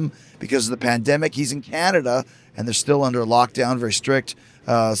see him because of the pandemic. He's in Canada, and they're still under lockdown, very strict.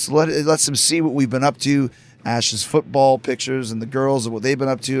 So it lets him see what we've been up to, Ash's football pictures and the girls and what they've been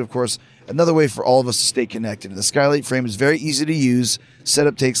up to. Of course, another way for all of us to stay connected. The Skylight Frame is very easy to use.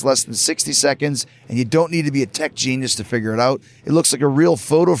 Setup takes less than 60 seconds, and you don't need to be a tech genius to figure it out. It looks like a real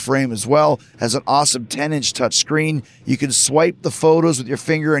photo frame as well. Has an awesome 10-inch touch screen. You can swipe the photos with your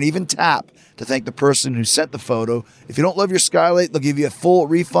finger and even tap to thank the person who sent the photo. If you don't love your Skylight, they'll give you a full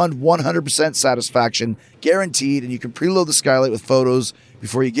refund, 100% satisfaction, guaranteed, and you can preload the Skylight with photos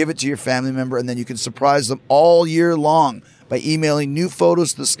before you give it to your family member, and then you can surprise them all year long by emailing new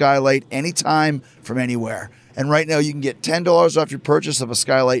photos to the Skylight anytime from anywhere. And right now you can get $10 off your purchase of a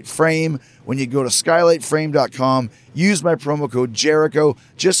Skylight Frame when you go to skylightframe.com. Use my promo code Jericho.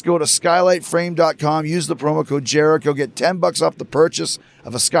 Just go to skylightframe.com. Use the promo code Jericho. Get $10 off the purchase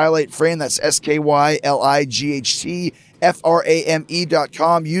of a Skylight Frame. That's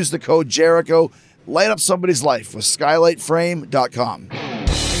skylightframe.com. Use the code Jericho. Light up somebody's life with skylightframe.com.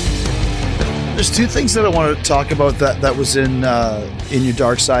 There's two things that I want to talk about that was in your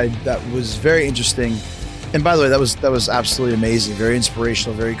dark side that was very interesting. And by the way, that was absolutely amazing, very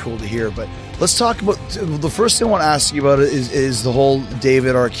inspirational, very cool to hear. But let's talk about the first thing I want to ask you about is the whole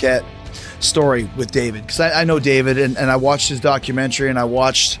David Arquette story with David, because I know David and I watched his documentary and I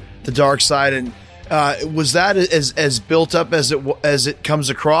watched the dark side, and was that as built up as it comes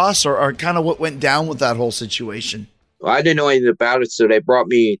across, or kind of what went down with that whole situation? Well, I didn't know anything about it, so they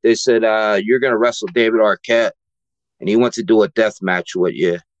said, you're going to wrestle David Arquette, and he wants to do a death match with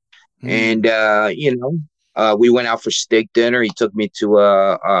you. And, we went out for steak dinner. He took me to,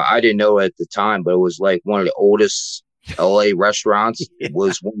 I didn't know at the time, but it was like one of the oldest LA restaurants. Yeah. It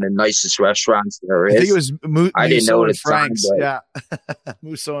was one of the nicest restaurants there is. I think it was I didn't know at the time. Yeah.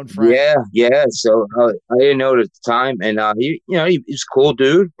 Musso and Frank. Yeah. So I didn't know it at the time. And he was a cool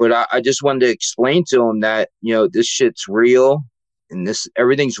dude, but I just wanted to explain to him that, this shit's real. And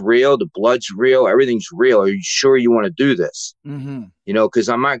everything's real. The blood's real. Everything's real. Are you sure you want to do this? Mm-hmm. Because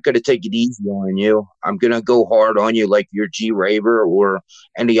I'm not going to take it easy on you. I'm going to go hard on you like you're G Raver or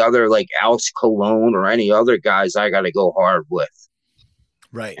any other, like Alex Colon or any other guys I got to go hard with.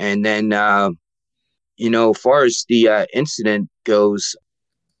 Right. And then, as far as the incident goes,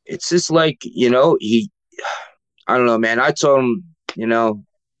 it's just like, I don't know, man. I told him you know,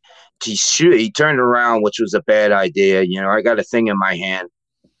 to shoot. He turned around, which was a bad idea. You know, I got a thing in my hand,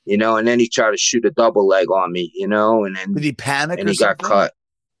 you know, and then he tried to shoot a double leg on me, you know, and then Did he panic and or he something? got cut.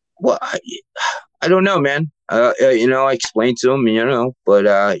 Well, I don't know, man. You know, I explained to him, you know,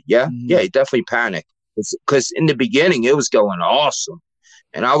 but yeah, he definitely panicked because in the beginning it was going awesome,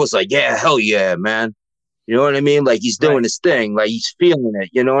 and I was like, yeah, hell yeah, man. You know what I mean? Like he's doing his thing, like he's feeling it.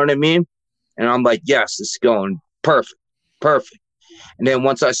 You know what I mean? And I'm like, yes, it's going perfect. And then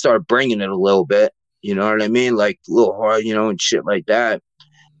once I started bringing it a little bit, you know what I mean? Like a little hard, you know, and shit like that.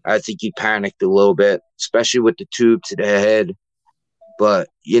 I think he panicked a little bit, especially with the tube to the head. But,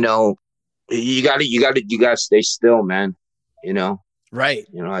 you know, you gotta stay still, man. You know? Right.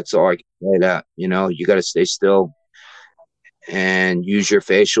 You know, that's all I can say that. You know, you gotta stay still and use your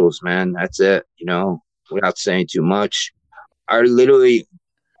facials, man. That's it, you know, without saying too much. I literally,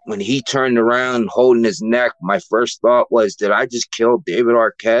 when he turned around holding his neck, my first thought was, did I just kill David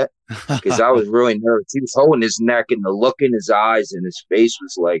Arquette? Because I was really nervous. He was holding his neck, and the look in his eyes and his face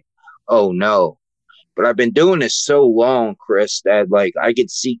was like, oh no. But I've been doing this so long, Chris, that like I could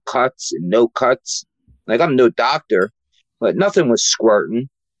see cuts and no cuts. Like I'm no doctor, but nothing was squirting.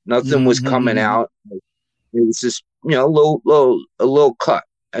 Nothing was coming out. It was just, you know, a little cut.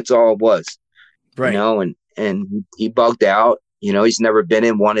 That's all it was. Right. You know, and he bugged out. You know, he's never been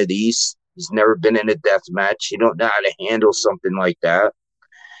in one of these. He's never been in a death match. He don't know how to handle something like that.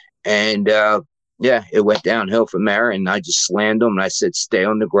 And yeah, it went downhill from there. And I just slammed him. And I said, stay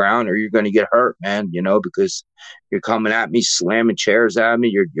on the ground or you're going to get hurt, man. You know, because you're coming at me, slamming chairs at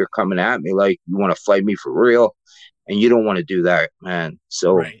me. You're coming at me like you want to fight me for real. And you don't want to do that, man.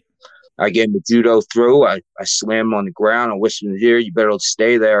 So I gave him the judo throw. I slammed him on the ground. I whispered in his ear, you better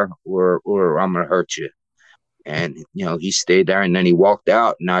stay there or I'm going to hurt you. And, you know, he stayed there and then he walked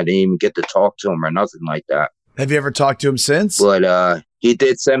out and I didn't even get to talk to him or nothing like that. Have you ever talked to him since? But he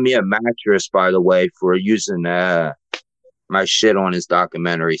did send me a mattress, by the way, for using my shit on his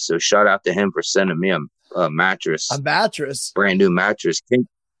documentary. So shout out to him for sending me a mattress. A mattress? Brand new mattress.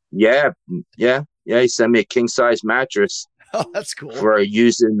 Yeah. He sent me a king-size mattress. Oh, that's cool. For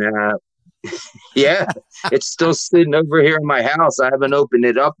using yeah, it's still sitting over here in my house. I haven't opened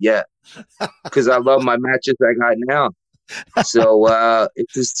it up yet because I love my mattress I got now. So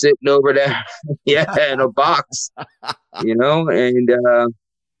it's just sitting over there, in a box, you know, and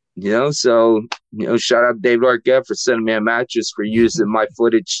you know, so you know, shout out to David Arquette for sending me a mattress for using my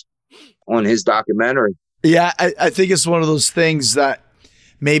footage on his documentary. Yeah, I think it's one of those things that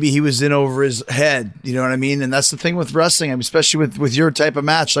maybe he was in over his head, you know what I mean? And that's the thing with wrestling, I mean, especially with your type of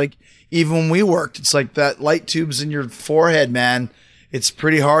match. Like even when we worked, it's like that light tube's in your forehead, man. It's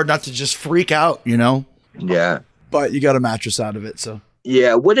pretty hard not to just freak out, you know? Yeah. But you got a mattress out of it, so.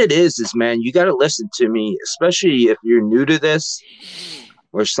 Yeah, what it is, man, you got to listen to me, especially if you're new to this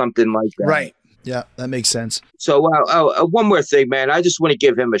or something like that. Right. Yeah, that makes sense. So one more thing, man. I just want to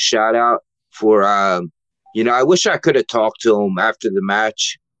give him a shout out for, you know, I wish I could have talked to him after the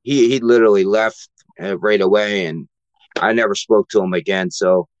match. He literally left right away, and I never spoke to him again.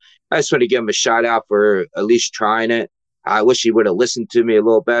 So I just want to give him a shout out for at least trying it. I wish he would have listened to me a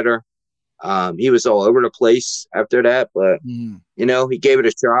little better. He was all over the place after that, but you know, he gave it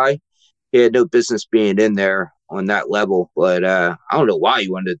a try. He had no business being in there on that level, but I don't know why he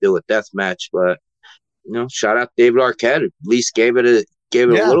wanted to do a death match, but you know, shout out to David Arquette. At least gave it a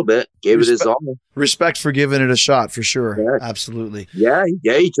little bit, gave it his all. Respect for giving it a shot, for sure. Yeah. Absolutely. Yeah,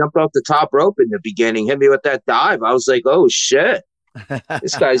 he jumped off the top rope in the beginning, hit me with that dive. I was like, oh shit,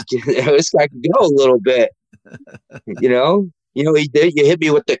 this guy can go a little bit. You know, he did. You hit me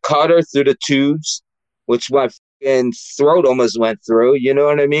with the cutter through the tubes, which my fucking throat almost went through. You know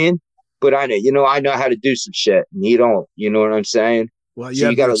what I mean? But I know how to do some shit, and you don't. You know what I'm saying? Well, so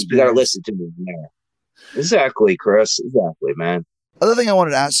you gotta listen to me. Yeah. Exactly, Chris. Exactly, man. Other thing I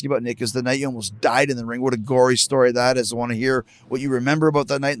wanted to ask you about, Nick, is the night you almost died in the ring. What a gory story that is. I want to hear what you remember about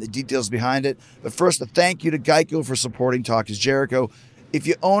that night and the details behind it. But first, a thank you to Geico for supporting Talk is Jericho. If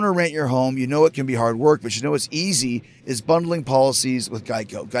you own or rent your home, you know it can be hard work, but you know what's easy is bundling policies with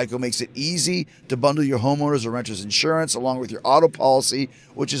Geico. Geico makes it easy to bundle your homeowners or renters insurance along with your auto policy,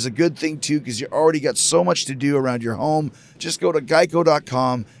 which is a good thing too because you already got so much to do around your home. Just go to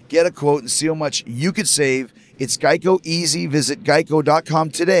geico.com, get a quote, and see how much you could save. It's Geico easy. Visit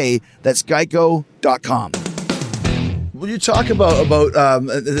geico.com today. That's geico.com. When you talk about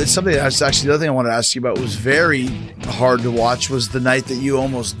something that's actually the other thing I wanted to ask you about was very hard to watch was the night that you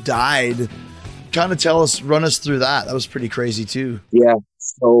almost died. Kind of run us through that. That was pretty crazy too. Yeah.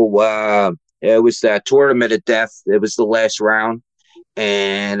 So it was that tournament of death. It was the last round.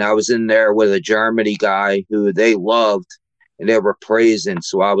 And I was in there with a Germany guy who they loved. and they were praising.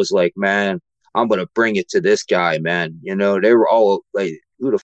 So I was like, man, I'm going to bring it to this guy, man. You know, they were all like,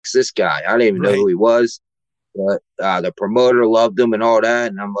 who the fuck's this guy? I didn't even know who he was. But the promoter loved him and all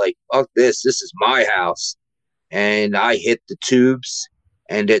that. And I'm like, fuck this. This is my house. And I hit the tubes,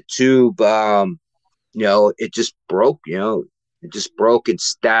 and that tube, you know, it just broke, you know. It just broke and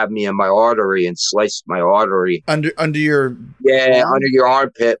stabbed me in my artery and sliced my artery. Under your arm? Under your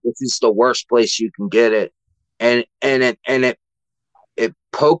armpit, which is the worst place you can get it. And it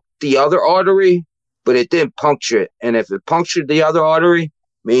poked the other artery, but it didn't puncture it. And if it punctured the other artery,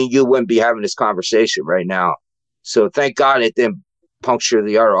 me and you wouldn't be having this conversation right now. So thank God it didn't puncture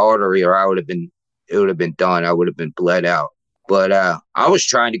the other artery, or it would have been done. I would have been bled out. But I was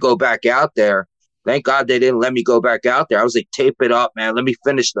trying to go back out there. Thank God they didn't let me go back out there. I was like, tape it up, man. Let me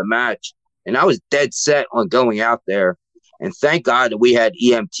finish the match. And I was dead set on going out there. And thank God that we had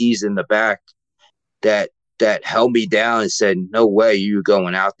EMTs in the back that held me down and said, no way, you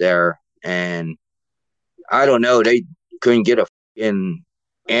going out there. And I don't know, they couldn't get a fucking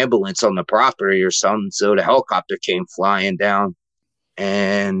ambulance on the property or something. So the helicopter came flying down.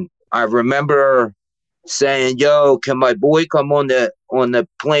 And I remember saying, yo, can my boy come on the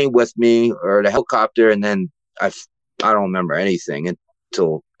plane with me, or the helicopter? And then I don't remember anything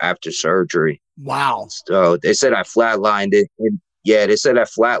until after surgery. Wow. So they said I flatlined it. And yeah, they said I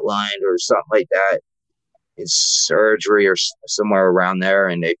flatlined or something like that in surgery or somewhere around there.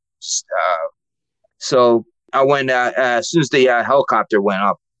 And they so I went as soon as the helicopter went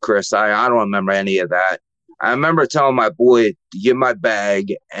up, Chris, I don't remember any of that. I remember telling my boy to get my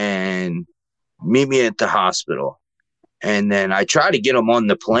bag and meet me at the hospital. And then I tried to get him on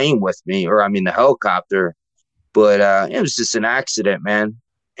the plane with me, the helicopter, but it was just an accident, man.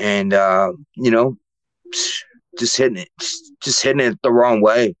 And, you know, just hitting it the wrong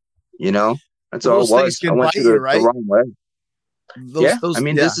way, you know? That's all it was. I went to the wrong way.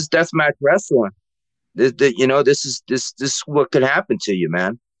 This is deathmatch wrestling. This is what could happen to you,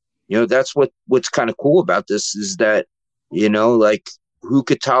 man. You know, that's what's kind of cool about this is that, you know, like, who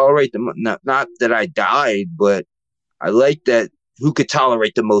could tolerate not that I died, but I like that who could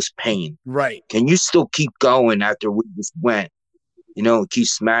tolerate the most pain. Right. Can you still keep going after we just went? You know, keep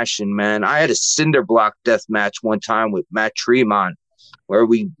smashing, man. I had a cinder block death match one time with Matt Tremont where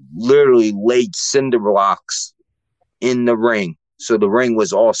we literally laid cinder blocks in the ring. So the ring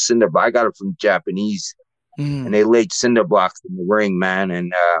was all cinder block. I got it from Japanese. And they laid cinder blocks in the ring, man.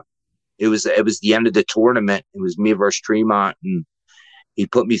 And it was the end of the tournament. It was me versus Tremont, and he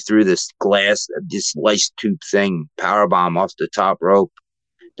put me through this lice tube thing, powerbomb off the top rope.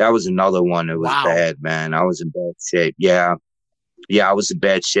 That was another one that was bad, man. I was in bad shape. Yeah, I was in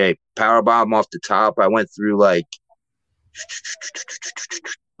bad shape. Powerbomb off the top. I went through like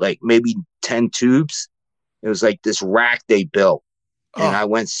maybe 10 tubes. It was like this rack they built. And I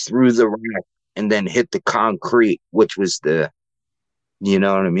went through the rack and then hit the concrete, which was you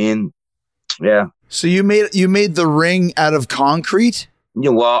know what I mean? Yeah. So you made the ring out of concrete?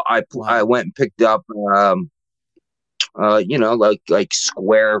 Yeah, well, I went and picked up, you know, like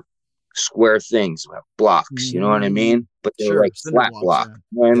square things, blocks. You know what I mean? But they're like flat block,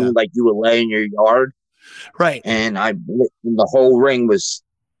 and like you would lay in your yard, right? And the whole ring was,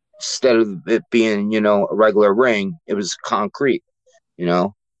 instead of it being, you know, a regular ring, it was concrete, you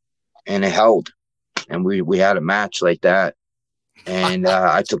know, and it held, and we had a match like that, and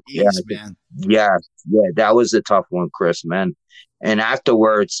I took man. Yeah, that was a tough one, Chris, man. And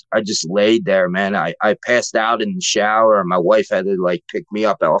afterwards, I just laid there, man. I passed out in the shower, and my wife had to like pick me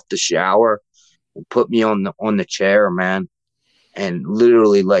up off the shower and put me on the chair, man, and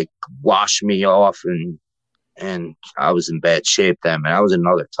literally like wash me off. And I was in bad shape then, man. That was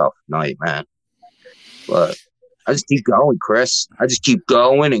another tough night, man. But I just keep going, Chris. I just keep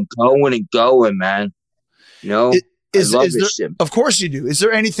going and going and going, man. You know? Of course you do. Is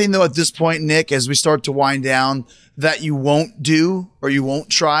there anything though at this point, Nick, as we start to wind down, that you won't do or you won't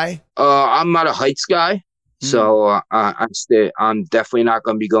try? I'm not a heights guy, so I'm definitely not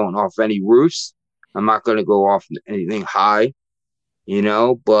going to be going off any roofs. I'm not going to go off anything high, you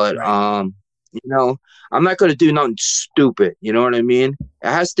know. But you know, I'm not going to do nothing stupid. You know what I mean? It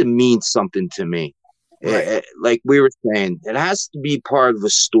has to mean something to me. Right. Like we were saying, it has to be part of a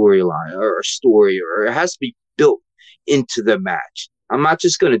storyline or a story, or it has to be built into the match. I'm not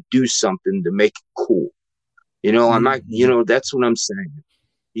just going to do something to make it cool. You know, I'm not, you know, that's what I'm saying.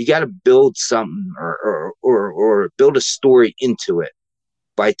 You got to build something or build a story into it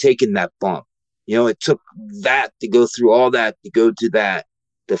by taking that bump. You know, it took that to go through all that, to go to that,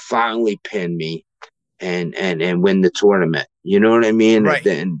 to finally pin me and win the tournament. You know what I mean? Right. And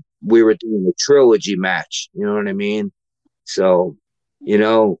then we were doing a trilogy match. You know what I mean? So, you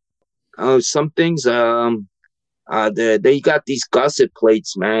know, some things, they got these gusset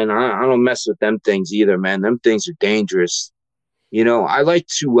plates, man. I don't mess with them things either, man. Them things are dangerous. You know, I like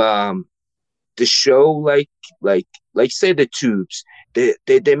to show like say the tubes.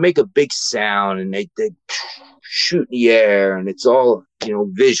 They make a big sound and they shoot in the air and it's all, you know,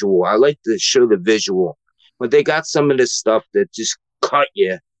 visual. I like to show the visual. But they got some of this stuff that just cut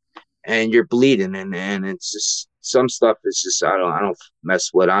you and you're bleeding and it's just some stuff is just I don't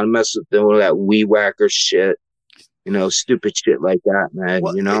mess with. I don't mess with all that weed whacker shit. You know, stupid shit like that, man.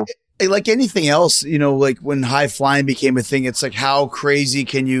 Well, you know, like anything else, you know, like when high flying became a thing, it's like, how crazy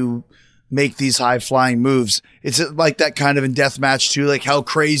can you make these high flying moves? It's like that kind of in deathmatch too. Like, how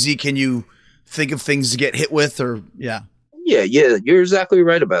crazy can you think of things to get hit with? Or yeah. You're exactly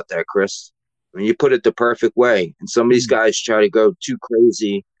right about that, Chris. I mean, you put it the perfect way. And some of these guys try to go too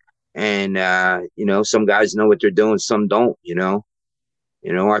crazy, and you know, some guys know what they're doing, some don't. You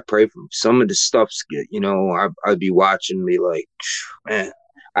know, I pray for some of the stuff's good. You know, I'd be watching, be like, man.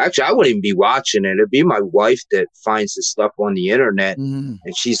 Actually, I wouldn't even be watching it. It'd be my wife that finds the stuff on the internet, and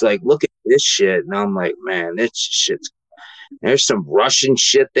she's like, "Look at this shit," and I'm like, "Man, this shit's." There's some Russian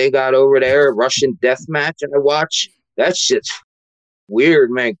shit they got over there, Russian death match. I watch that shit's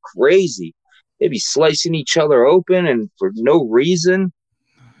weird, man, crazy. They be slicing each other open and for no reason.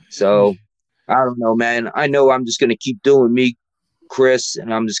 So I don't know, man. I know I'm just gonna keep doing me, Chris,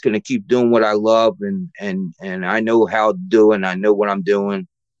 and I'm just gonna keep doing what I love, and I know how to do it, and I know what I'm doing,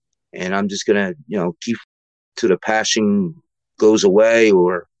 and I'm just gonna, you know, keep till the passion goes away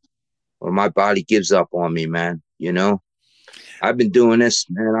or my body gives up on me, man. You know, I've been doing this,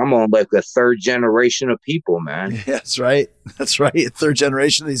 man. I'm on like a third generation of people, man. Yeah, that's right. That's right. Third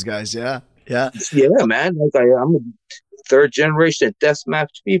generation of these guys. Yeah, man. Like I'm a third generation of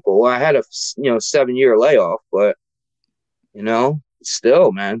deathmatch people. Well, I had a 7-year layoff, but you know,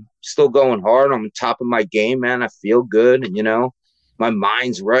 still, man, still going hard. I'm on top of my game, man. I feel good, and you know, my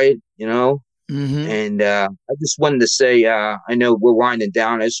mind's right, you know. And I just wanted to say, I know we're winding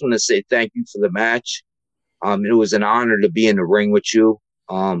down. I just want to say thank you for the match. It was an honor to be in the ring with you.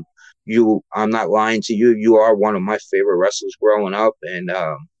 I'm not lying to you. You are one of my favorite wrestlers growing up,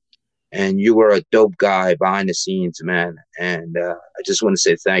 and you were a dope guy behind the scenes, man. And I just want to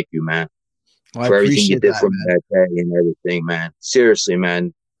say thank you, man. Well, for everything you did for me that day and everything, man. Seriously,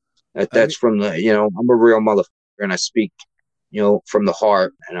 man. That's from the, you know, I'm a real motherfucker and I speak, you know, from the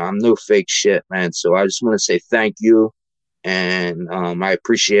heart, and I'm no fake shit, man. So I just want to say thank you, and I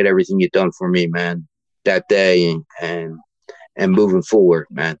appreciate everything you've done for me, man, that day and moving forward,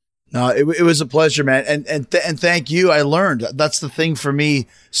 man. No, it was a pleasure, man. And thank you. I learned. That's the thing for me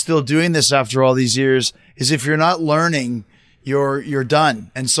still doing this after all these years is if you're not learning, you're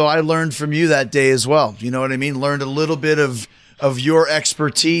done. And so I learned from you that day as well. You know what I mean? Learned a little bit of your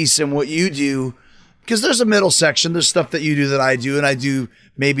expertise and what you do, because there's a middle section. There's stuff that you do that I do, and I do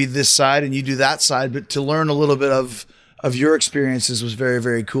maybe this side and you do that side, but to learn a little bit of your experiences was very,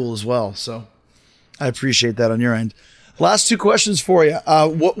 very cool as well. So I appreciate that on your end. Last two questions for you.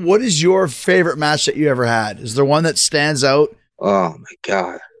 What is your favorite match that you ever had? Is there one that stands out? Oh my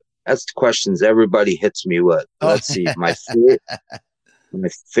God. That's the questions everybody hits me with. Let's see. My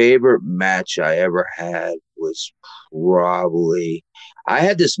favorite match I ever had was probably, I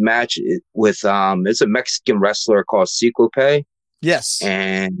had this match with, it's a Mexican wrestler called Ciclope. Yes.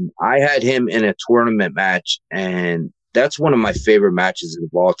 And I had him in a tournament match, and that's one of my favorite matches of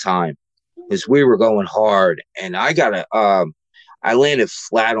all time. Is we were going hard, and I landed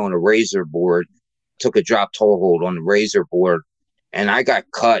flat on a razor board, took a drop toe hold on the razor board, and I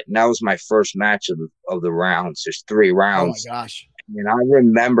got cut. And that was my first match of the rounds. There's 3 rounds. Oh my gosh. And I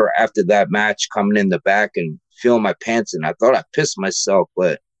remember after that match coming in the back and feeling my pants, and I thought I pissed myself,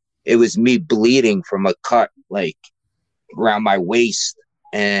 but it was me bleeding from a cut like around my waist.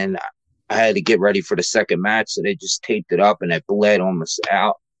 And I had to get ready for the second match, so they just taped it up and it bled almost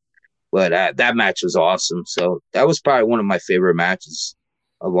out. But that match was awesome. So that was probably one of my favorite matches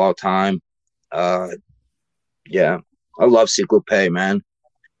of all time. Yeah, I love Ciclope, man.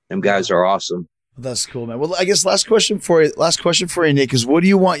 Them guys are awesome. That's cool, man. Well, I guess last question for you, Nick, is what do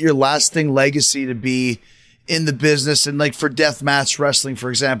you want your lasting legacy to be in the business and like for deathmatch wrestling, for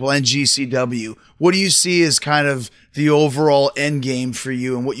example, and GCW? What do you see as kind of the overall end game for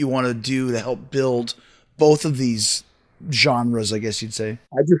you and what you want to do to help build both of these genres, I guess you'd say?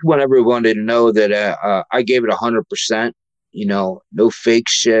 I just want everyone to know that I gave it 100%. You know, no fake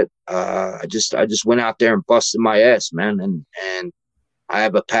shit. I just went out there and busted my ass, man, and I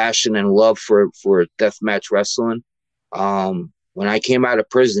have a passion and love for deathmatch wrestling. When I came out of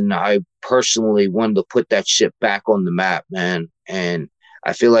prison, I personally wanted to put that shit back on the map, man. And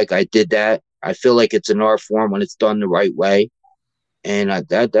I feel like I did that. I feel like it's an art form when it's done the right way. And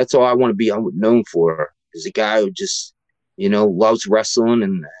that's all I want to be known for, is a guy who just, loves wrestling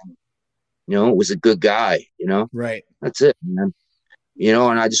and was a good guy, Right. That's it, man.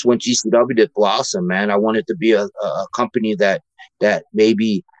 And I just want GCW to blossom, man. I want it to be a company that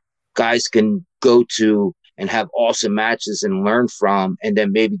maybe guys can go to and have awesome matches and learn from, and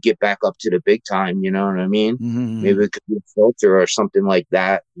then maybe get back up to the big time. You know what I mean? Mm-hmm. Maybe it could be a filter or something like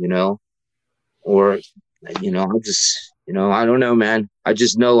that, or, I just, I don't know, man. I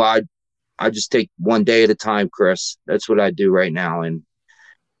just know I just take one day at a time, Chris. That's what I do right now. And,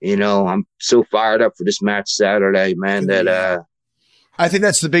 I'm so fired up for this match Saturday, man, that, I think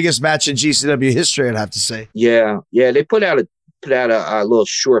that's the biggest match in GCW history, I'd have to say. Yeah. They put out a little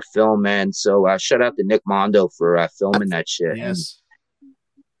short film, man. So shout out to Nick Mondo for filming that shit. Yes.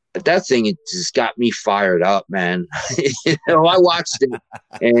 And that thing, it just got me fired up, man. I watched it,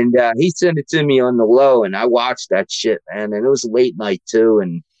 and he sent it to me on the low, and I watched that shit, man. And it was late night too,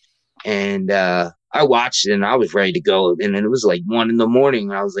 and I watched it, and I was ready to go. And then it was like 1 a.m,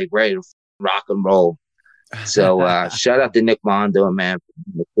 and I was like ready to rock and roll. So shout out to Nick Mondo, man,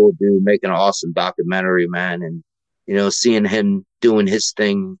 the cool dude, making an awesome documentary, man. And seeing him doing his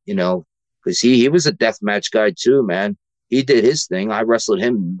thing, because he was a deathmatch guy too, man. He did his thing. I wrestled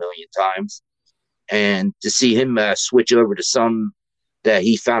him a million times, and to see him switch over to some that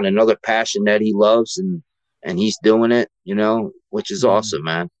he found another passion that he loves, and he's doing it, which is awesome,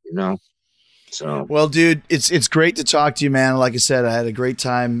 man. So, well, dude, it's great to talk to you, man. Like I said, I had a great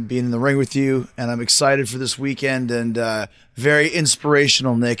time being in the ring with you, and I'm excited for this weekend, and very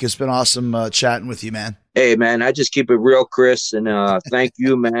inspirational, Nick. It's been awesome chatting with you, man. Hey, man, I just keep it real, Chris, and thank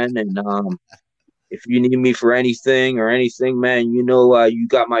you, man. And if you need me for anything, man, you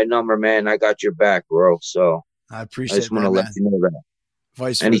got my number, man. I got your back, bro. So I appreciate it. I just want to let you know that.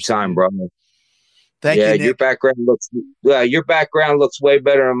 Vice anytime, versa, bro. Thank you, Nick. Your background looks way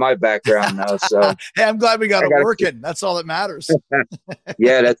better than my background now. So hey, I'm glad we got it working. That's all that matters.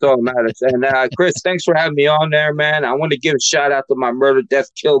 Yeah, that's all that matters. And Chris, thanks for having me on there, man. I want to give a shout out to my Murder,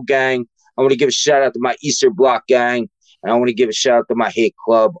 Death, Kill gang. I want to give a shout out to my Easter Block gang. And I want to give a shout out to my hate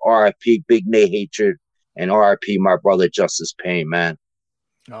club, RIP Big Nate Hatred, and RIP my brother Justice Payne, man.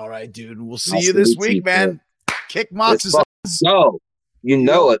 All right, dude. We'll see you this week, man. Kick Mox's ass. No. You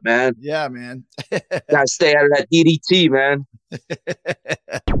know it, man. Yeah, man. Gotta stay out of that DDT, man.